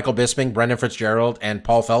combination of Michael Bisping, Brendan Fitzgerald, and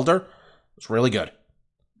Paul Felder is really good.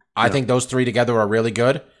 I think those three together are really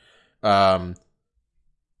good. But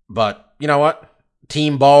you know what?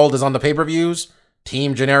 Team Bald is on the pay-per-views.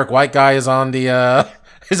 Team Generic White Guy is on the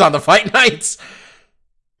is on the fight nights.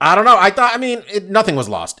 I don't know. Nothing was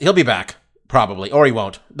lost. He'll be back probably, or he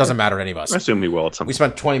won't. Doesn't matter to any of us. I assume he will at some We point.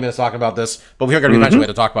 spent 20 minutes talking about this, but we're going to eventually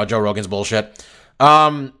to talk about Joe Rogan's bullshit.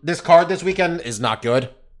 This card this weekend is not good.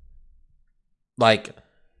 Like,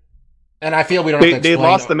 and I feel we don't. They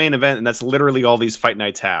lost the main event, and that's literally all these fight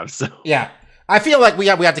nights have. So yeah, I feel like we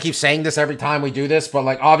have to keep saying this every time we do this, but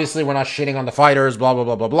like obviously we're not shitting on the fighters. Blah blah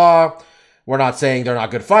blah blah blah. We're not saying they're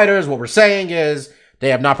not good fighters. What we're saying is they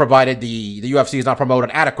have not provided the UFC has not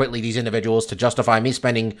promoted adequately these individuals to justify me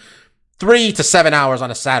spending 3 to 7 hours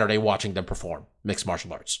on a Saturday watching them perform mixed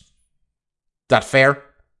martial arts. That fair?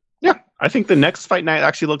 yeah, I think the next fight night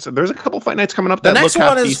actually looks. There's a couple fight nights coming up. The That next look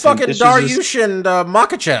half one is decent. fucking This is just- Dariush and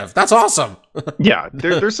Makachev. That's awesome. Yeah,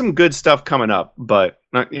 there's some good stuff coming up, but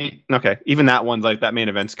okay, even that one's like that main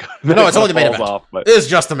event's good. No, it's only the main Falls event. off, but It's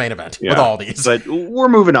just the main event with yeah. all these. But we're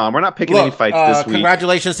moving on. We're not picking any Look, fights this week.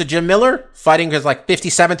 congratulations to Jim Miller fighting his like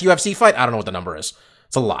 57th UFC fight. I don't know what the number is.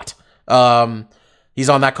 It's a lot. He's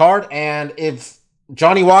on that card, and if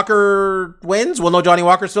Johnny Walker wins, we'll know Johnny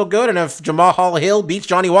Walker's still good, and if Jamal Hill beats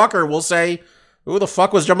Johnny Walker, we'll say, who the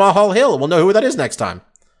fuck was Jamal Hill? We'll know who that is next time.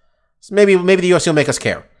 So maybe the UFC will make us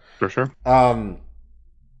care. For sure. All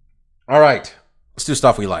right. Let's do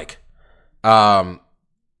stuff we like. I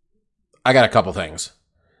got a couple things.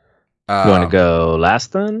 You want to go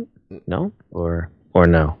last then? No, or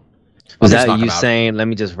no? Was just that knock you 'em out. saying? Let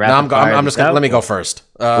me just wrap. No, I'm just gonna let me go first.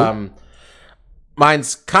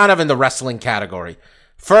 Mine's kind of in the wrestling category.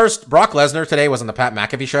 First, Brock Lesnar today was on the Pat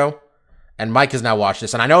McAfee show, and Mike has now watched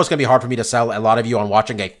this. And I know it's gonna be hard for me to sell a lot of you on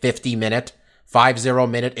watching a 50-minute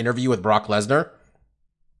interview with Brock Lesnar,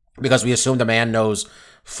 because we assume the man knows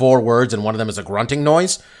 4 words and one of them is a grunting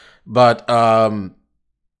noise. But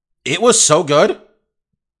it was so good.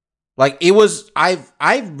 Like it was.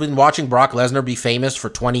 I've been watching Brock Lesnar be famous for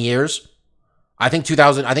 20 years. I think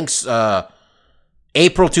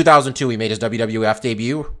April 2002 he made his WWF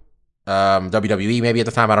debut. WWE maybe at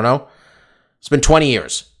the time, I don't know. It's been 20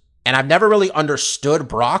 years. And I've never really understood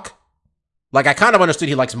Brock. Like I kind of understood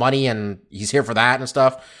he likes money and he's here for that and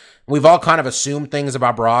stuff. We've all kind of assumed things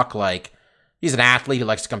about Brock, like he's an athlete who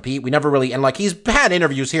likes to compete. We never really, and like he's had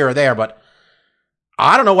interviews here or there, but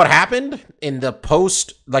I don't know what happened in the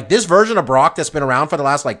post, like this version of Brock that's been around for the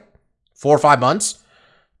last like 4 or 5 months,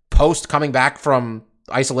 post coming back from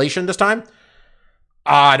isolation this time.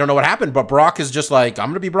 I don't know what happened, but Brock is just like, I'm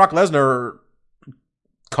going to be Brock Lesnar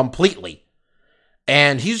completely.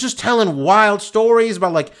 And he's just telling wild stories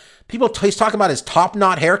about like he's talking about his top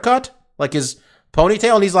knot haircut, like his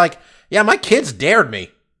ponytail. And he's like, yeah, my kids dared me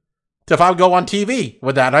if I would go on TV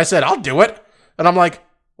with that. And I said, I'll do it. And I'm like,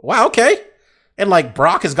 wow, okay. And like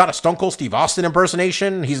Brock has got a Stone Cold Steve Austin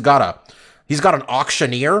impersonation. He's got an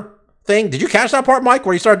auctioneer thing. Did you catch that part, Mike,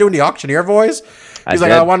 where he started doing the auctioneer voice? He's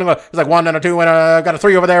like, he's like 1 and a 2 and I got a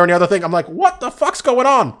 3 over there and the other thing. I'm like, what the fuck's going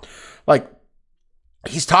on? Like,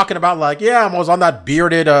 he's talking about like, yeah, I was on that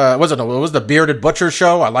bearded, it was the Bearded Butcher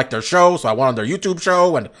show. I liked their show, so I went on their YouTube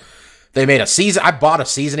show and they made I bought a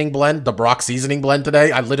seasoning blend, the Brock seasoning blend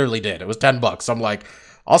today. I literally did. It was $10. I'm like,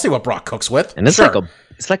 I'll see what Brock cooks with. And it's sure.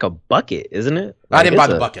 like a bucket, isn't it? I Like, didn't buy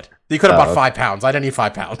the bucket. You could have bought 5 pounds. I didn't need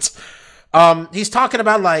 5 pounds. He's talking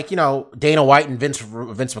about like, Dana White and Vince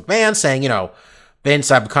McMahon saying,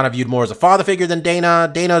 Vince I've kind of viewed more as a father figure than Dana.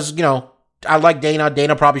 Dana's, I like Dana.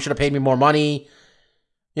 Dana probably should have paid me more money.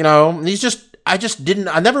 I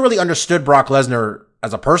never really understood Brock Lesnar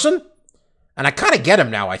as a person. And I kind of get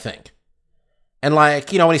him now, I think. And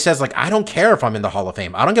like, when he says like, I don't care if I'm in the Hall of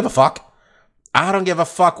Fame. I don't give a fuck. I don't give a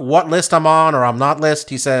fuck what list I'm on or I'm not list.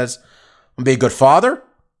 He says, I'm gonna be a good father.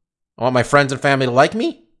 I want my friends and family to like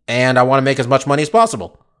me. And I want to make as much money as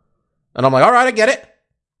possible. And I'm like, all right, I get it.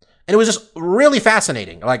 And it was just really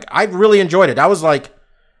fascinating. Like, I really enjoyed it. I was like,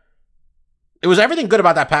 it was everything good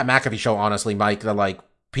about that Pat McAfee show, honestly, Mike. That, like,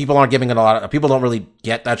 people aren't giving it a lot of, people don't really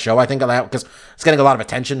get that show, I think, because it's getting a lot of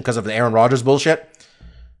attention because of the Aaron Rodgers bullshit.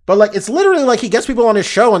 But, like, it's literally like he gets people on his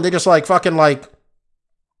show and they just, like, fucking, like,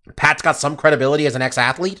 Pat's got some credibility as an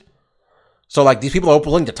ex-athlete. So, like, these people are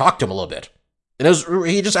willing to talk to him a little bit. And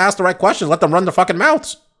he just asked the right questions, let them run their fucking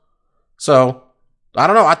mouths. So, I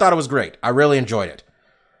don't know. I thought it was great. I really enjoyed it.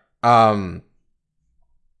 You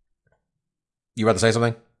about to say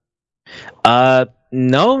something?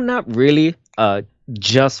 No, not really.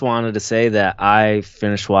 Just wanted to say that I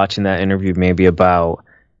finished watching that interview maybe about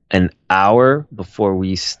an hour before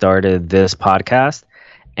we started this podcast.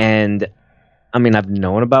 And I mean, I've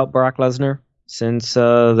known about Brock Lesnar since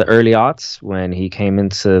the early aughts when he came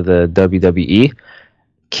into the WWE.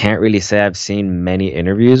 Can't really say I've seen many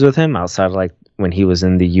interviews with him outside of like when he was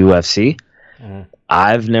in the UFC. Mm-hmm.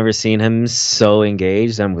 I've never seen him so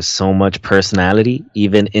engaged and with so much personality,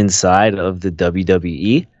 even inside of the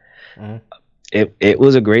WWE. Mm-hmm. It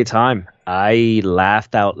was a great time. I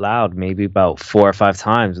laughed out loud maybe about 4 or 5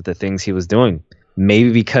 times with the things he was doing.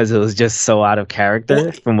 Maybe because it was just so out of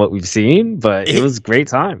character from what we've seen, but it was a great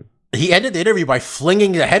time. He ended the interview by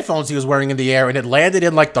flinging the headphones he was wearing in the air, and it landed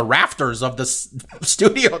in like the rafters of the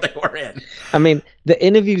studio they were in. I mean, the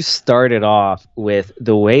interview started off with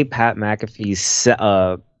the way Pat McAfee's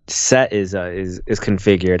set is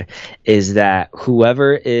configured is that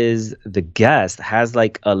whoever is the guest has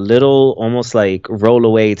like a little almost like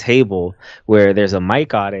roll-away table where there's a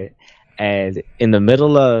mic on it, and in the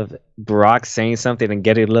middle of Brock saying something and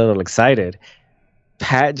getting a little excited,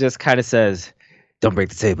 Pat just kind of says, "Don't break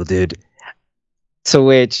the table, dude." To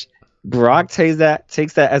which Brock takes that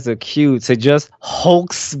as a cue to just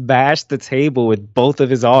Hulk smash the table with both of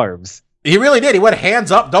his arms. He really did. He went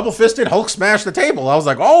hands up, double-fisted, Hulk smashed the table. I was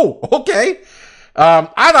like, oh, okay.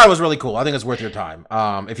 I thought it was really cool. I think it's worth your time.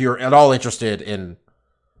 If you're at all interested in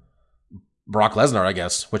Brock Lesnar, I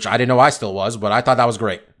guess, which I didn't know I still was, but I thought that was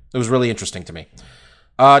great. It was really interesting to me.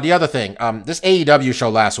 The other thing, this AEW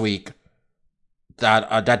show last week,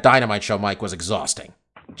 that Dynamite show, Mike, was exhausting.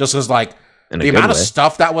 Just because, like, the amount of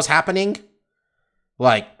stuff that was happening,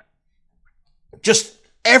 like, just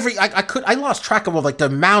I lost track of, like, the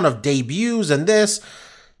amount of debuts and this.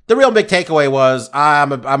 The real big takeaway was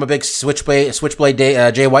I'm a big Switchblade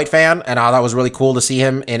Jay White fan, and that was really cool to see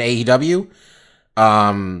him in AEW.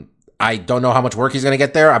 I don't know how much work he's going to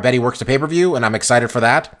get there. I bet he works the pay-per-view, and I'm excited for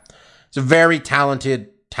that. He's a very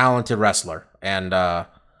talented wrestler, and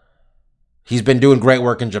he's been doing great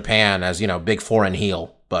work in Japan as, big foreign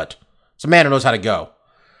heel, but it's a man who knows how to go.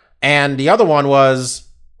 And the other one was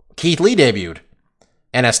Keith Lee debuted.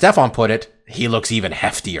 And as Stefan put it, he looks even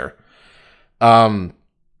heftier.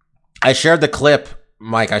 I shared the clip,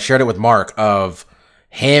 Mike, I shared it with Mark, of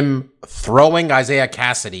him throwing Isaiah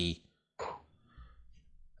Cassidy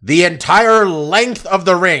the entire length of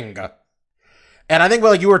the ring. And I think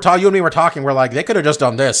like you and me were talking, we're like, they could have just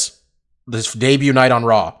done this debut night on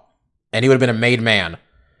Raw, and he would have been a made man.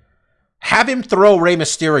 Have him throw Rey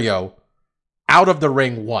Mysterio out of the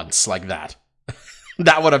ring once like that.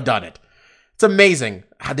 That would have done it. It's amazing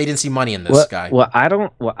how they didn't see money in this guy.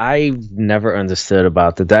 I've never understood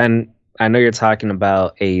about that. And I know you're talking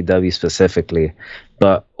about AEW specifically,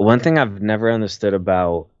 but one thing I've never understood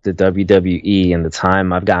about the WWE and the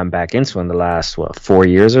time I've gotten back into in the last 4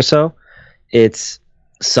 years or so, it's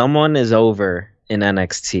someone is over in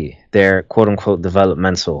NXT. They're quote unquote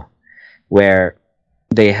developmental, where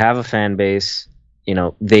they have a fan base.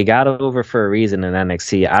 They got over for a reason in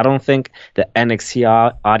NXT. I don't think the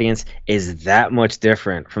NXT audience is that much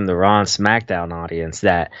different from the Raw and SmackDown audience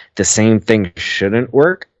that the same thing shouldn't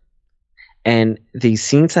work. And they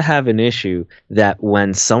seem to have an issue that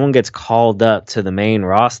when someone gets called up to the main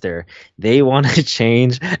roster, they want to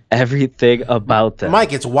change everything about them.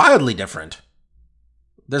 Mike, it's wildly different.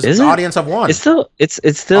 There's an audience of one. It's still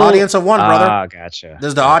audience of one, brother. Ah, gotcha.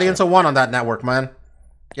 There's the audience of one on that network, man.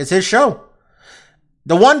 It's his show.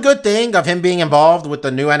 The one good thing of him being involved with the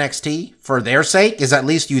new NXT for their sake is at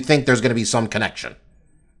least you think there's going to be some connection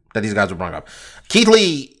that these guys will bring up. Keith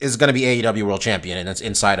Lee is going to be AEW World Champion, and it's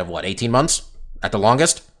inside of 18 months at the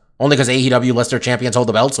longest? Only because AEW lets their champions hold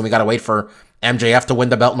the belts, and we got to wait for MJF to win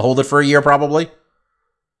the belt and hold it for a year probably.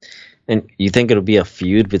 And you think it'll be a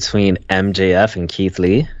feud between MJF and Keith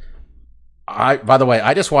Lee? By the way,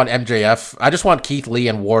 I just want Keith Lee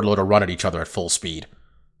and Wardlow to run at each other at full speed.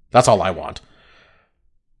 That's all I want.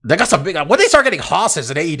 They got some big... When they start getting hosses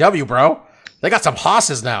in AEW, bro? They got some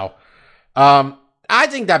hosses now. I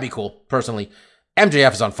think that'd be cool, personally.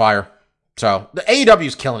 MJF is on fire. So, the AEW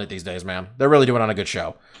is killing it these days, man. They're really doing on a good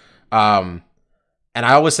show. And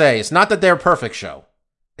I always say it's not that they're a perfect show;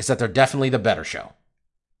 it's that they're definitely the better show.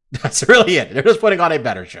 That's really it. They're just putting on a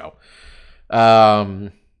better show.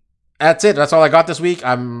 That's it. That's all I got this week.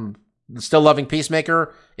 I'm still loving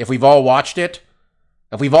Peacemaker. If we've all watched it,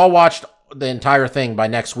 if we've all watched the entire thing by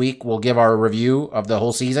next week, we'll give our review of the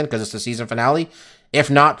whole season because it's the season finale. If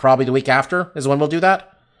not, probably the week after is when we'll do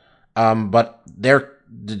that. But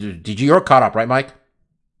you're caught up, right, Mike?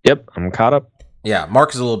 Yep, I'm caught up. Yeah,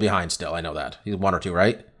 Mark is a little behind still. I know that. He's 1 or 2,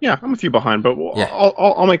 right? Yeah, I'm a few behind, but Yeah.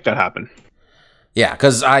 I'll make that happen. Yeah,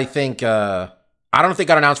 because I think I don't think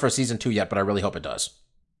it got announced for a season 2 yet, but I really hope it does.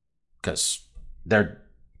 Because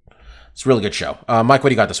it's a really good show. Mike, what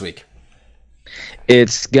do you got this week?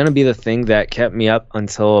 It's going to be the thing that kept me up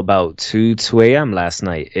until about 2 a.m. last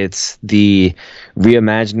night. It's the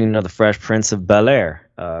reimagining of the Fresh Prince of Bel-Air,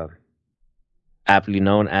 aptly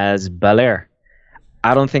known as Bel-Air.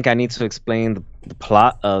 I don't think I need to explain the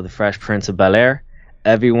plot of the Fresh Prince of Bel-Air.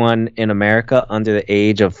 Everyone in America under the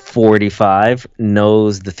age of 45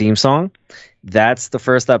 knows the theme song. That's the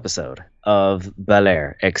first episode of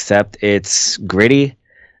Bel-Air, except it's gritty.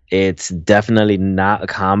 It's definitely not a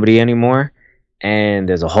comedy anymore. And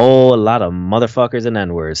there's a whole lot of motherfuckers and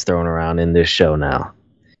N-words thrown around in this show now.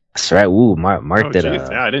 That's right. Ooh, Mark did geez.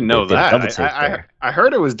 Yeah, I didn't know that. I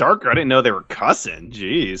heard it was darker. I didn't know they were cussing.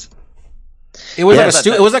 Jeez. It was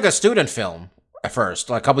it was like a student film at first,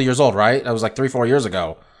 like a couple years old, right? That was like 3-4 years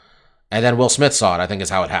ago. And then Will Smith saw it, I think is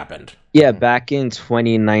how it happened. Yeah, back in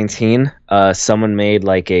 2019, someone made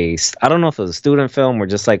like I don't know if it was a student film or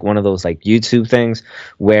just like one of those like YouTube things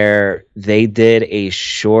where they did a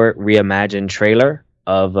short reimagined trailer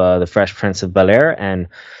of the Fresh Prince of Bel-Air, and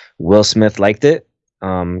Will Smith liked it.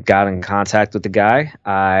 Got in contact with the guy.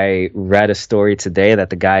 I read a story today that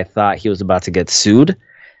the guy thought he was about to get sued,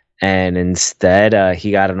 and instead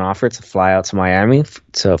he got an offer to fly out to Miami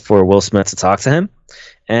for Will Smith to talk to him.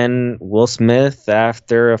 And Will Smith,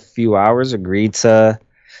 after a few hours, agreed to,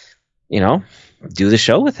 do the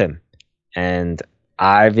show with him. And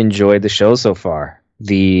I've enjoyed the show so far.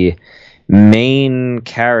 The main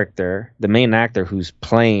actor who's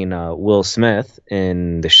playing Will Smith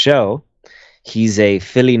in the show, he's a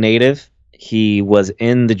Philly native. He was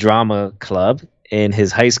in the drama club in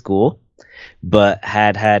his high school, but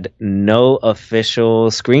had no official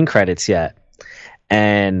screen credits yet.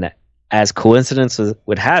 And as coincidence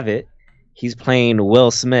would have it, he's playing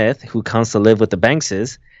Will Smith, who comes to live with the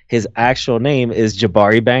Bankses. His actual name is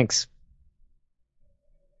Jabari Banks.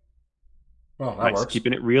 Well, that nice, works.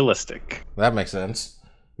 keeping it realistic. That makes sense.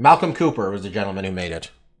 Malcolm Cooper was the gentleman who made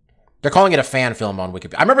it. They're calling it a fan film on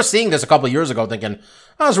Wikipedia. I remember seeing this a couple of years ago thinking,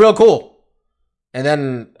 oh, it's real cool. And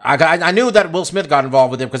then I knew that Will Smith got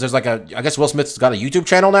involved with it because I guess Will Smith's got a YouTube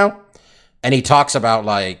channel now. And he talks about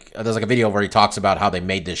there's like a video where he talks about how they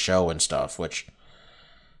made this show and stuff, which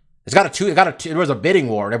there was a bidding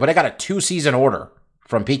war, but it got a 2-season order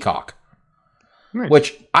from Peacock, Nice.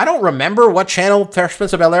 which I don't remember what channel Fresh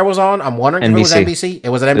Prince of Bel-Air was on. I'm wondering if it was NBC. It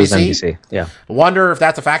was at NBC. It was NBC, yeah. I wonder if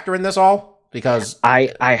that's a factor in this all because I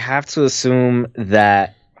have to assume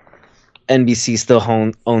that NBC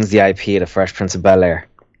still owns the IP of the Fresh Prince of Bel-Air.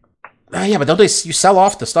 Yeah, but don't you sell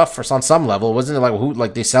off the stuff on some level? Wasn't it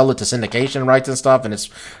like they sell it to syndication rights and stuff? And it's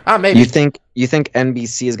maybe you think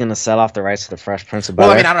NBC is going to sell off the rights to the Fresh Prince of Bel-Air?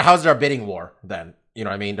 Well, I mean, I don't know. How's there a bidding war then? You know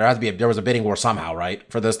what I mean? There was a bidding war somehow, right,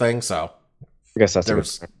 for this thing. So I guess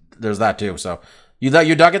there's that too. So you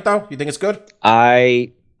dug it though? You think it's good?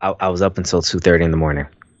 I was up until 2:30 in the morning.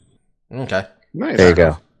 Okay, Nice. There you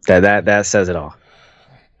go. That says it all.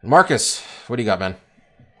 Marcus, what do you got, man?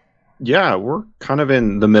 Yeah, we're kind of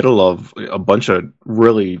in the middle of a bunch of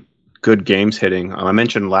really good games hitting. I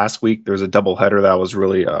mentioned last week there's a doubleheader that I was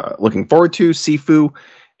really looking forward to, Sifu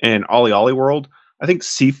and Ollie Ollie World. I think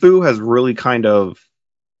Sifu has really kind of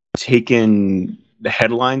taken the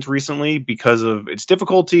headlines recently because of its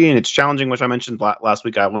difficulty and its challenging, which I mentioned last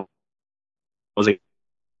week. I was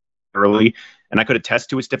early, and I could attest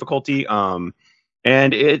to its difficulty.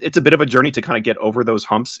 And it's a bit of a journey to kind of get over those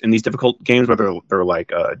humps in these difficult games, whether they're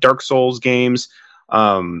like Dark Souls games.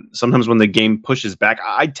 Sometimes when the game pushes back,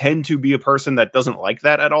 I tend to be a person that doesn't like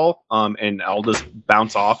that at all. And I'll just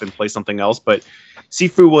bounce off and play something else. But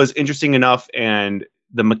Sifu was interesting enough, and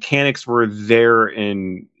the mechanics were there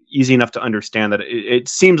and easy enough to understand that it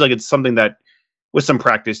seems like it's something that with some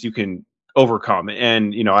practice you can overcome.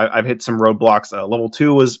 And, I've hit some roadblocks. Level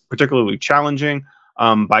 2 was particularly challenging.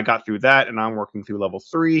 But I got through that, and I'm working through level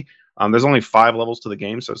 3. There's only 5 levels to the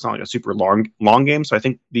game, so it's not like a super long game. So I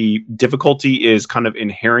think the difficulty is kind of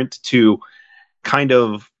inherent to kind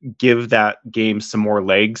of give that game some more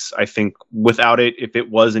legs. I think without it, if it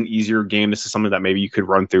was an easier game, this is something that maybe you could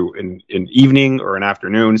run through in evening or an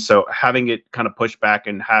afternoon. So having it kind of push back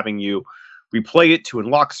and having you replay it to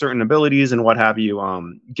unlock certain abilities and what have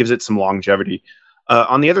you gives it some longevity.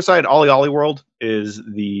 On the other side, Ollie Ollie World is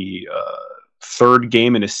the third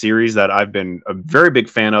game in a series that I've been a very big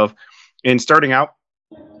fan of. And starting out,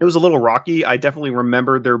 it was a little rocky. I definitely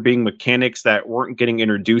remember there being mechanics that weren't getting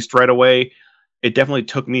introduced right away. It definitely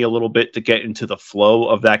took me a little bit to get into the flow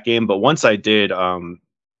of that game. But once I did,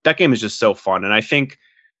 that game is just so fun. And I think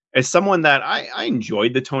as someone that I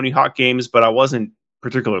enjoyed the Tony Hawk games, but I wasn't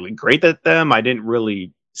particularly great at them. I didn't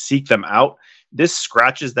really seek them out. This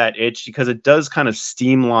scratches that itch because it does kind of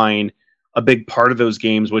streamline a big part of those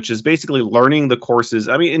games, which is basically learning the courses.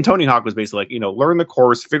 I mean, in Tony Hawk was basically like, learn the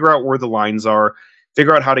course, figure out where the lines are,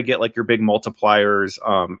 figure out how to get like your big multipliers,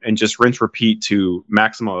 and just rinse repeat to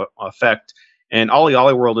maximum effect. And Ollie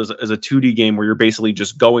Ollie World is a 2D game where you're basically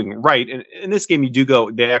just going right. And in this game,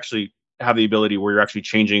 they actually have the ability where you're actually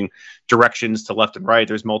changing directions to left and right.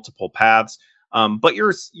 There's multiple paths. But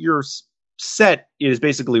your set is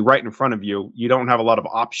basically right in front of you. You don't have a lot of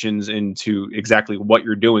options into exactly what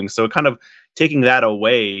you're doing. So kind of taking that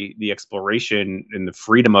away, the exploration and the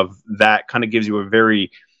freedom of that kind of gives you a very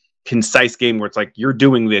concise game where it's like, you're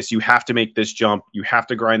doing this, you have to make this jump, you have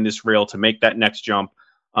to grind this rail to make that next jump.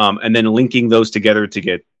 And then linking those together to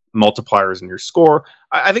get multipliers in your score,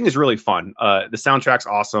 I think is really fun. The soundtrack's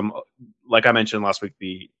awesome. Like I mentioned last week,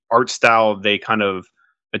 the art style they kind of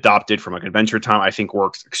adopted from like Adventure Time, I think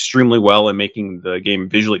works extremely well in making the game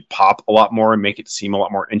visually pop a lot more and make it seem a lot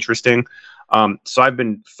more interesting. So I've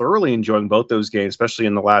been thoroughly enjoying both those games, especially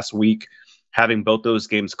in the last week. Having both those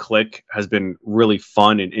games click has been really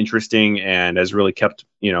fun and interesting and has really kept,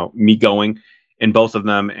 me going in both of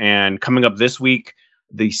them. And coming up this week,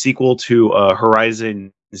 the sequel to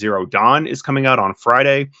Horizon Zero Dawn is coming out on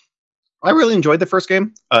Friday. I really enjoyed the first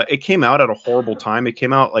game. It came out at a horrible time. It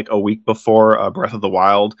came out like a week before Breath of the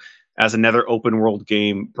Wild. As another open world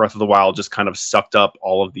game, Breath of the Wild just kind of sucked up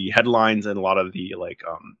all of the headlines and a lot of the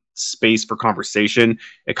space for conversation.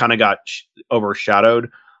 It kind of got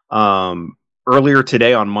overshadowed. Earlier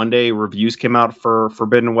today on Monday, reviews came out for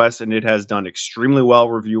Forbidden West, and it has done extremely well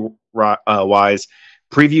review wise.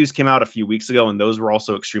 Previews came out a few weeks ago, and those were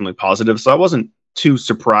also extremely positive. So I wasn't too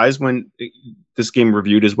surprised when this game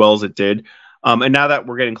reviewed as well as it did. And now that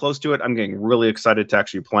we're getting close to it, I'm getting really excited to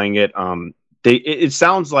actually playing it. It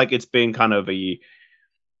sounds like it's been kind of a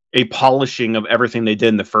polishing of everything they did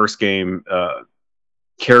in the first game.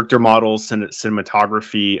 Character models,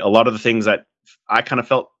 cinematography, a lot of the things that I kind of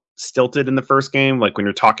felt stilted in the first game, like when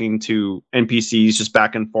you're talking to NPCs just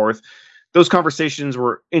back and forth. Those conversations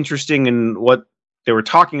were interesting in what they were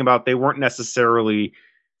talking about. They weren't necessarily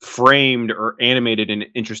framed or animated in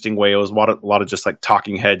an interesting way. It was a lot of just like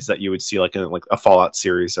talking heads that you would see like in like a Fallout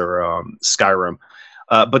series or Skyrim.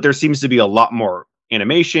 But there seems to be a lot more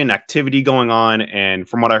animation activity going on. And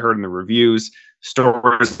from what I heard in the reviews,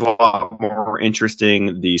 story is a lot more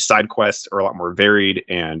interesting. The side quests are a lot more varied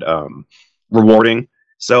and rewarding.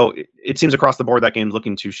 So it seems across the board that game's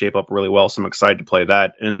looking to shape up really well. So I'm excited to play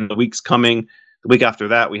that. And the weeks coming, the week after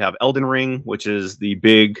that, we have Elden Ring, which is the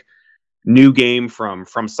big new game from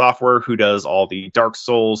Software, who does all the Dark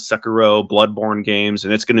Souls, Sekiro, Bloodborne games,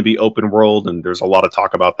 and it's going to be open world, and there's a lot of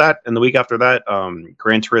talk about that. And the week after that,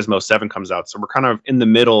 Gran Turismo 7 comes out. So we're kind of in the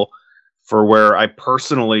middle for where I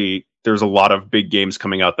personally, there's a lot of big games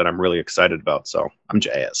coming out that I'm really excited about. So I'm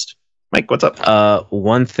jazzed. Mike, what's up?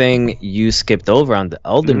 One thing you skipped over on the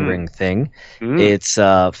Elden Ring thing, it's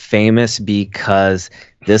famous because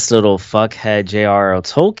this little fuckhead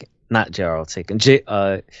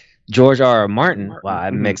George R.R. Martin. Wow,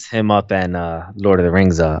 I mixed him up and Lord of the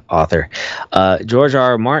Rings author. George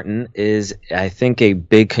R.R. Martin is, I think, a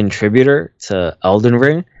big contributor to Elden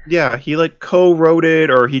Ring. Yeah, he like co-wrote it,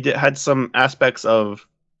 or he had some aspects of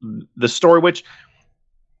the story, which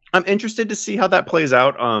I'm interested to see how that plays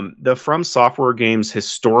out. The From Software games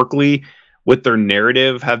historically, with their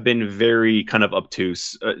narrative, have been very kind of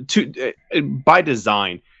obtuse by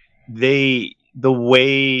design. The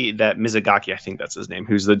way that Miyazaki, I think that's his name,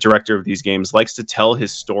 who's the director of these games, likes to tell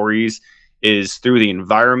his stories is through the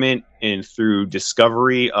environment and through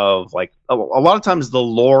discovery of like a lot of times the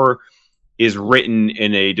lore is written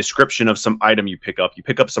in a description of some item you pick up. You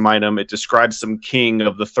pick up some item, it describes some king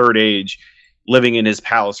of the Third Age living in his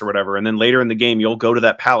palace or whatever. And then later in the game, you'll go to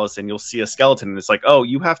that palace and you'll see a skeleton. And it's like, oh,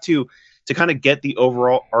 you have to kind of get the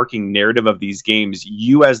overall arcing narrative of these games.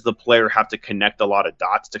 You as the player have to connect a lot of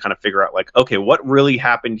dots to kind of figure out like, okay, what really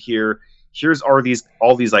happened here? Here's all these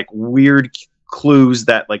like weird clues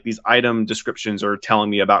that like these item descriptions are telling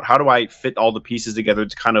me about. How do I fit all the pieces together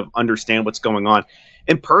to kind of understand what's going on?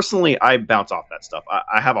 And personally, I bounce off that stuff.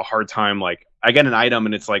 I have a hard time. Like, I get an item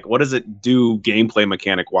and it's like, what does it do gameplay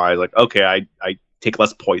mechanic wise? Like, okay, I take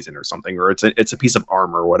less poison or something, or it's a piece of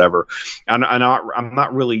armor or whatever. And I'm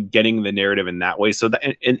not really getting the narrative in that way. So that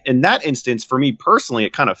in that instance, for me personally,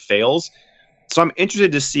 it kind of fails. So I'm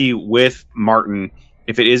interested to see with Martin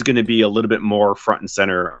if it is going to be a little bit more front and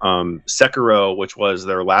center. Sekiro, which was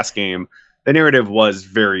their last game, the narrative was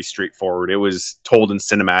very straightforward. It was told in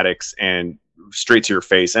cinematics and straight to your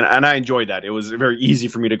face, and I enjoyed that. It was very easy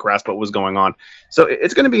for me to grasp what was going on. So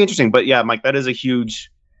it's going to be interesting. But yeah, Mike, that is a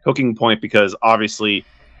huge hooking point, because obviously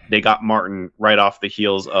they got Martin right off the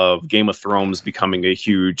heels of Game of Thrones becoming a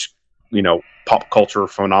huge, pop culture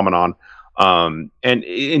phenomenon.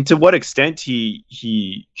 And to what extent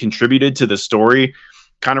he contributed to the story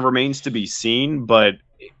kind of remains to be seen. But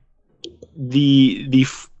the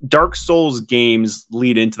Dark Souls games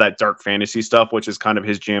lead into that dark fantasy stuff, which is kind of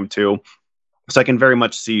his jam too. So I can very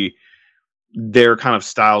much see their kind of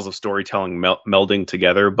styles of storytelling melding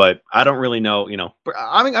together, but I don't really know,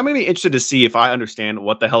 I'm going to be interested to see if I understand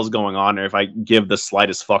what the hell's going on, or if I give the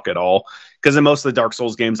slightest fuck at all. Because in most of the Dark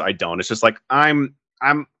Souls games, I don't. It's just like, I'm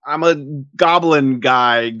a goblin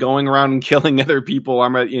guy going around and killing other people.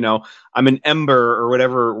 I'm an ember, or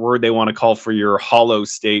whatever word they want to call for your hollow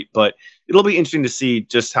state. But it'll be interesting to see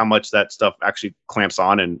just how much that stuff actually clamps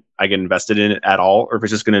on and I get invested in it at all, or if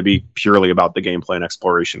it's just going to be purely about the gameplay and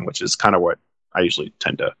exploration, which is kind of what I usually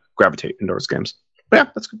tend to gravitate in those games. But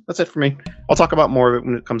yeah, that's it for me. I'll talk about more of it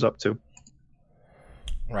when it comes up too.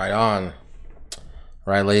 Right on.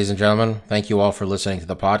 Right, ladies and gentlemen, thank you all for listening to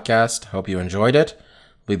the podcast. Hope you enjoyed it.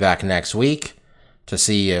 We'll be back next week to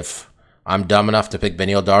see if I'm dumb enough to pick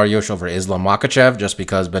Beneil Dariush over Islam Makhachev just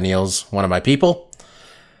because Beneil's one of my people.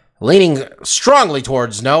 Leaning strongly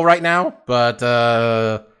towards no right now, but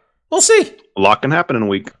we'll see. A lot can happen in a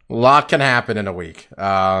week. A lot can happen in a week.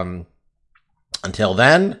 Until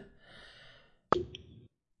then,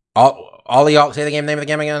 Ollie, say the name of the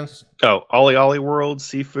game again. Oh, Ollie World,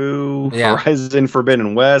 Sifu, Yeah. Horizon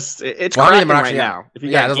Forbidden West. It's Well, cracking actually, right now. If you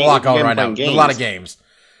yeah, got there's a games, lot going you right now. can play There's a lot of games. games.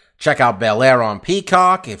 Check out Bel Air on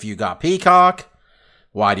Peacock if you got Peacock.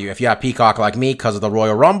 If you have Peacock like me because of the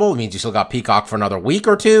Royal Rumble, it means you still got Peacock for another week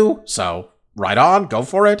or two. So, right on, go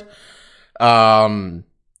for it.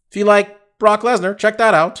 If you like Brock Lesnar, check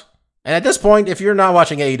that out. And at this point, if you're not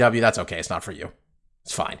watching AEW, that's okay. It's not for you.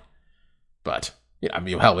 It's fine. But, hell,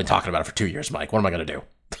 we've been talking about it for 2 years, Mike. What am I going to do?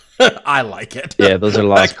 I like it. Yeah, those are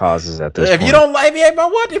lost causes at this point. If you don't like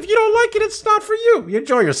it, it's not for you. You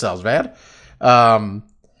enjoy yourselves, man.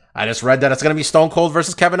 I just read that it's going to be Stone Cold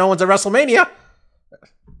versus Kevin Owens at WrestleMania.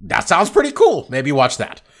 That sounds pretty cool. Maybe watch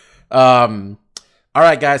that. All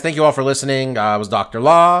right, guys. Thank you all for listening. I was Dr.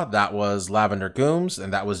 Law. That was Lavender Gooms.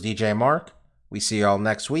 And that was DJ Mark. We see you all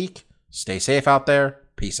next week. Stay safe out there.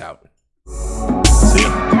 Peace out. See ya.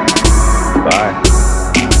 Bye.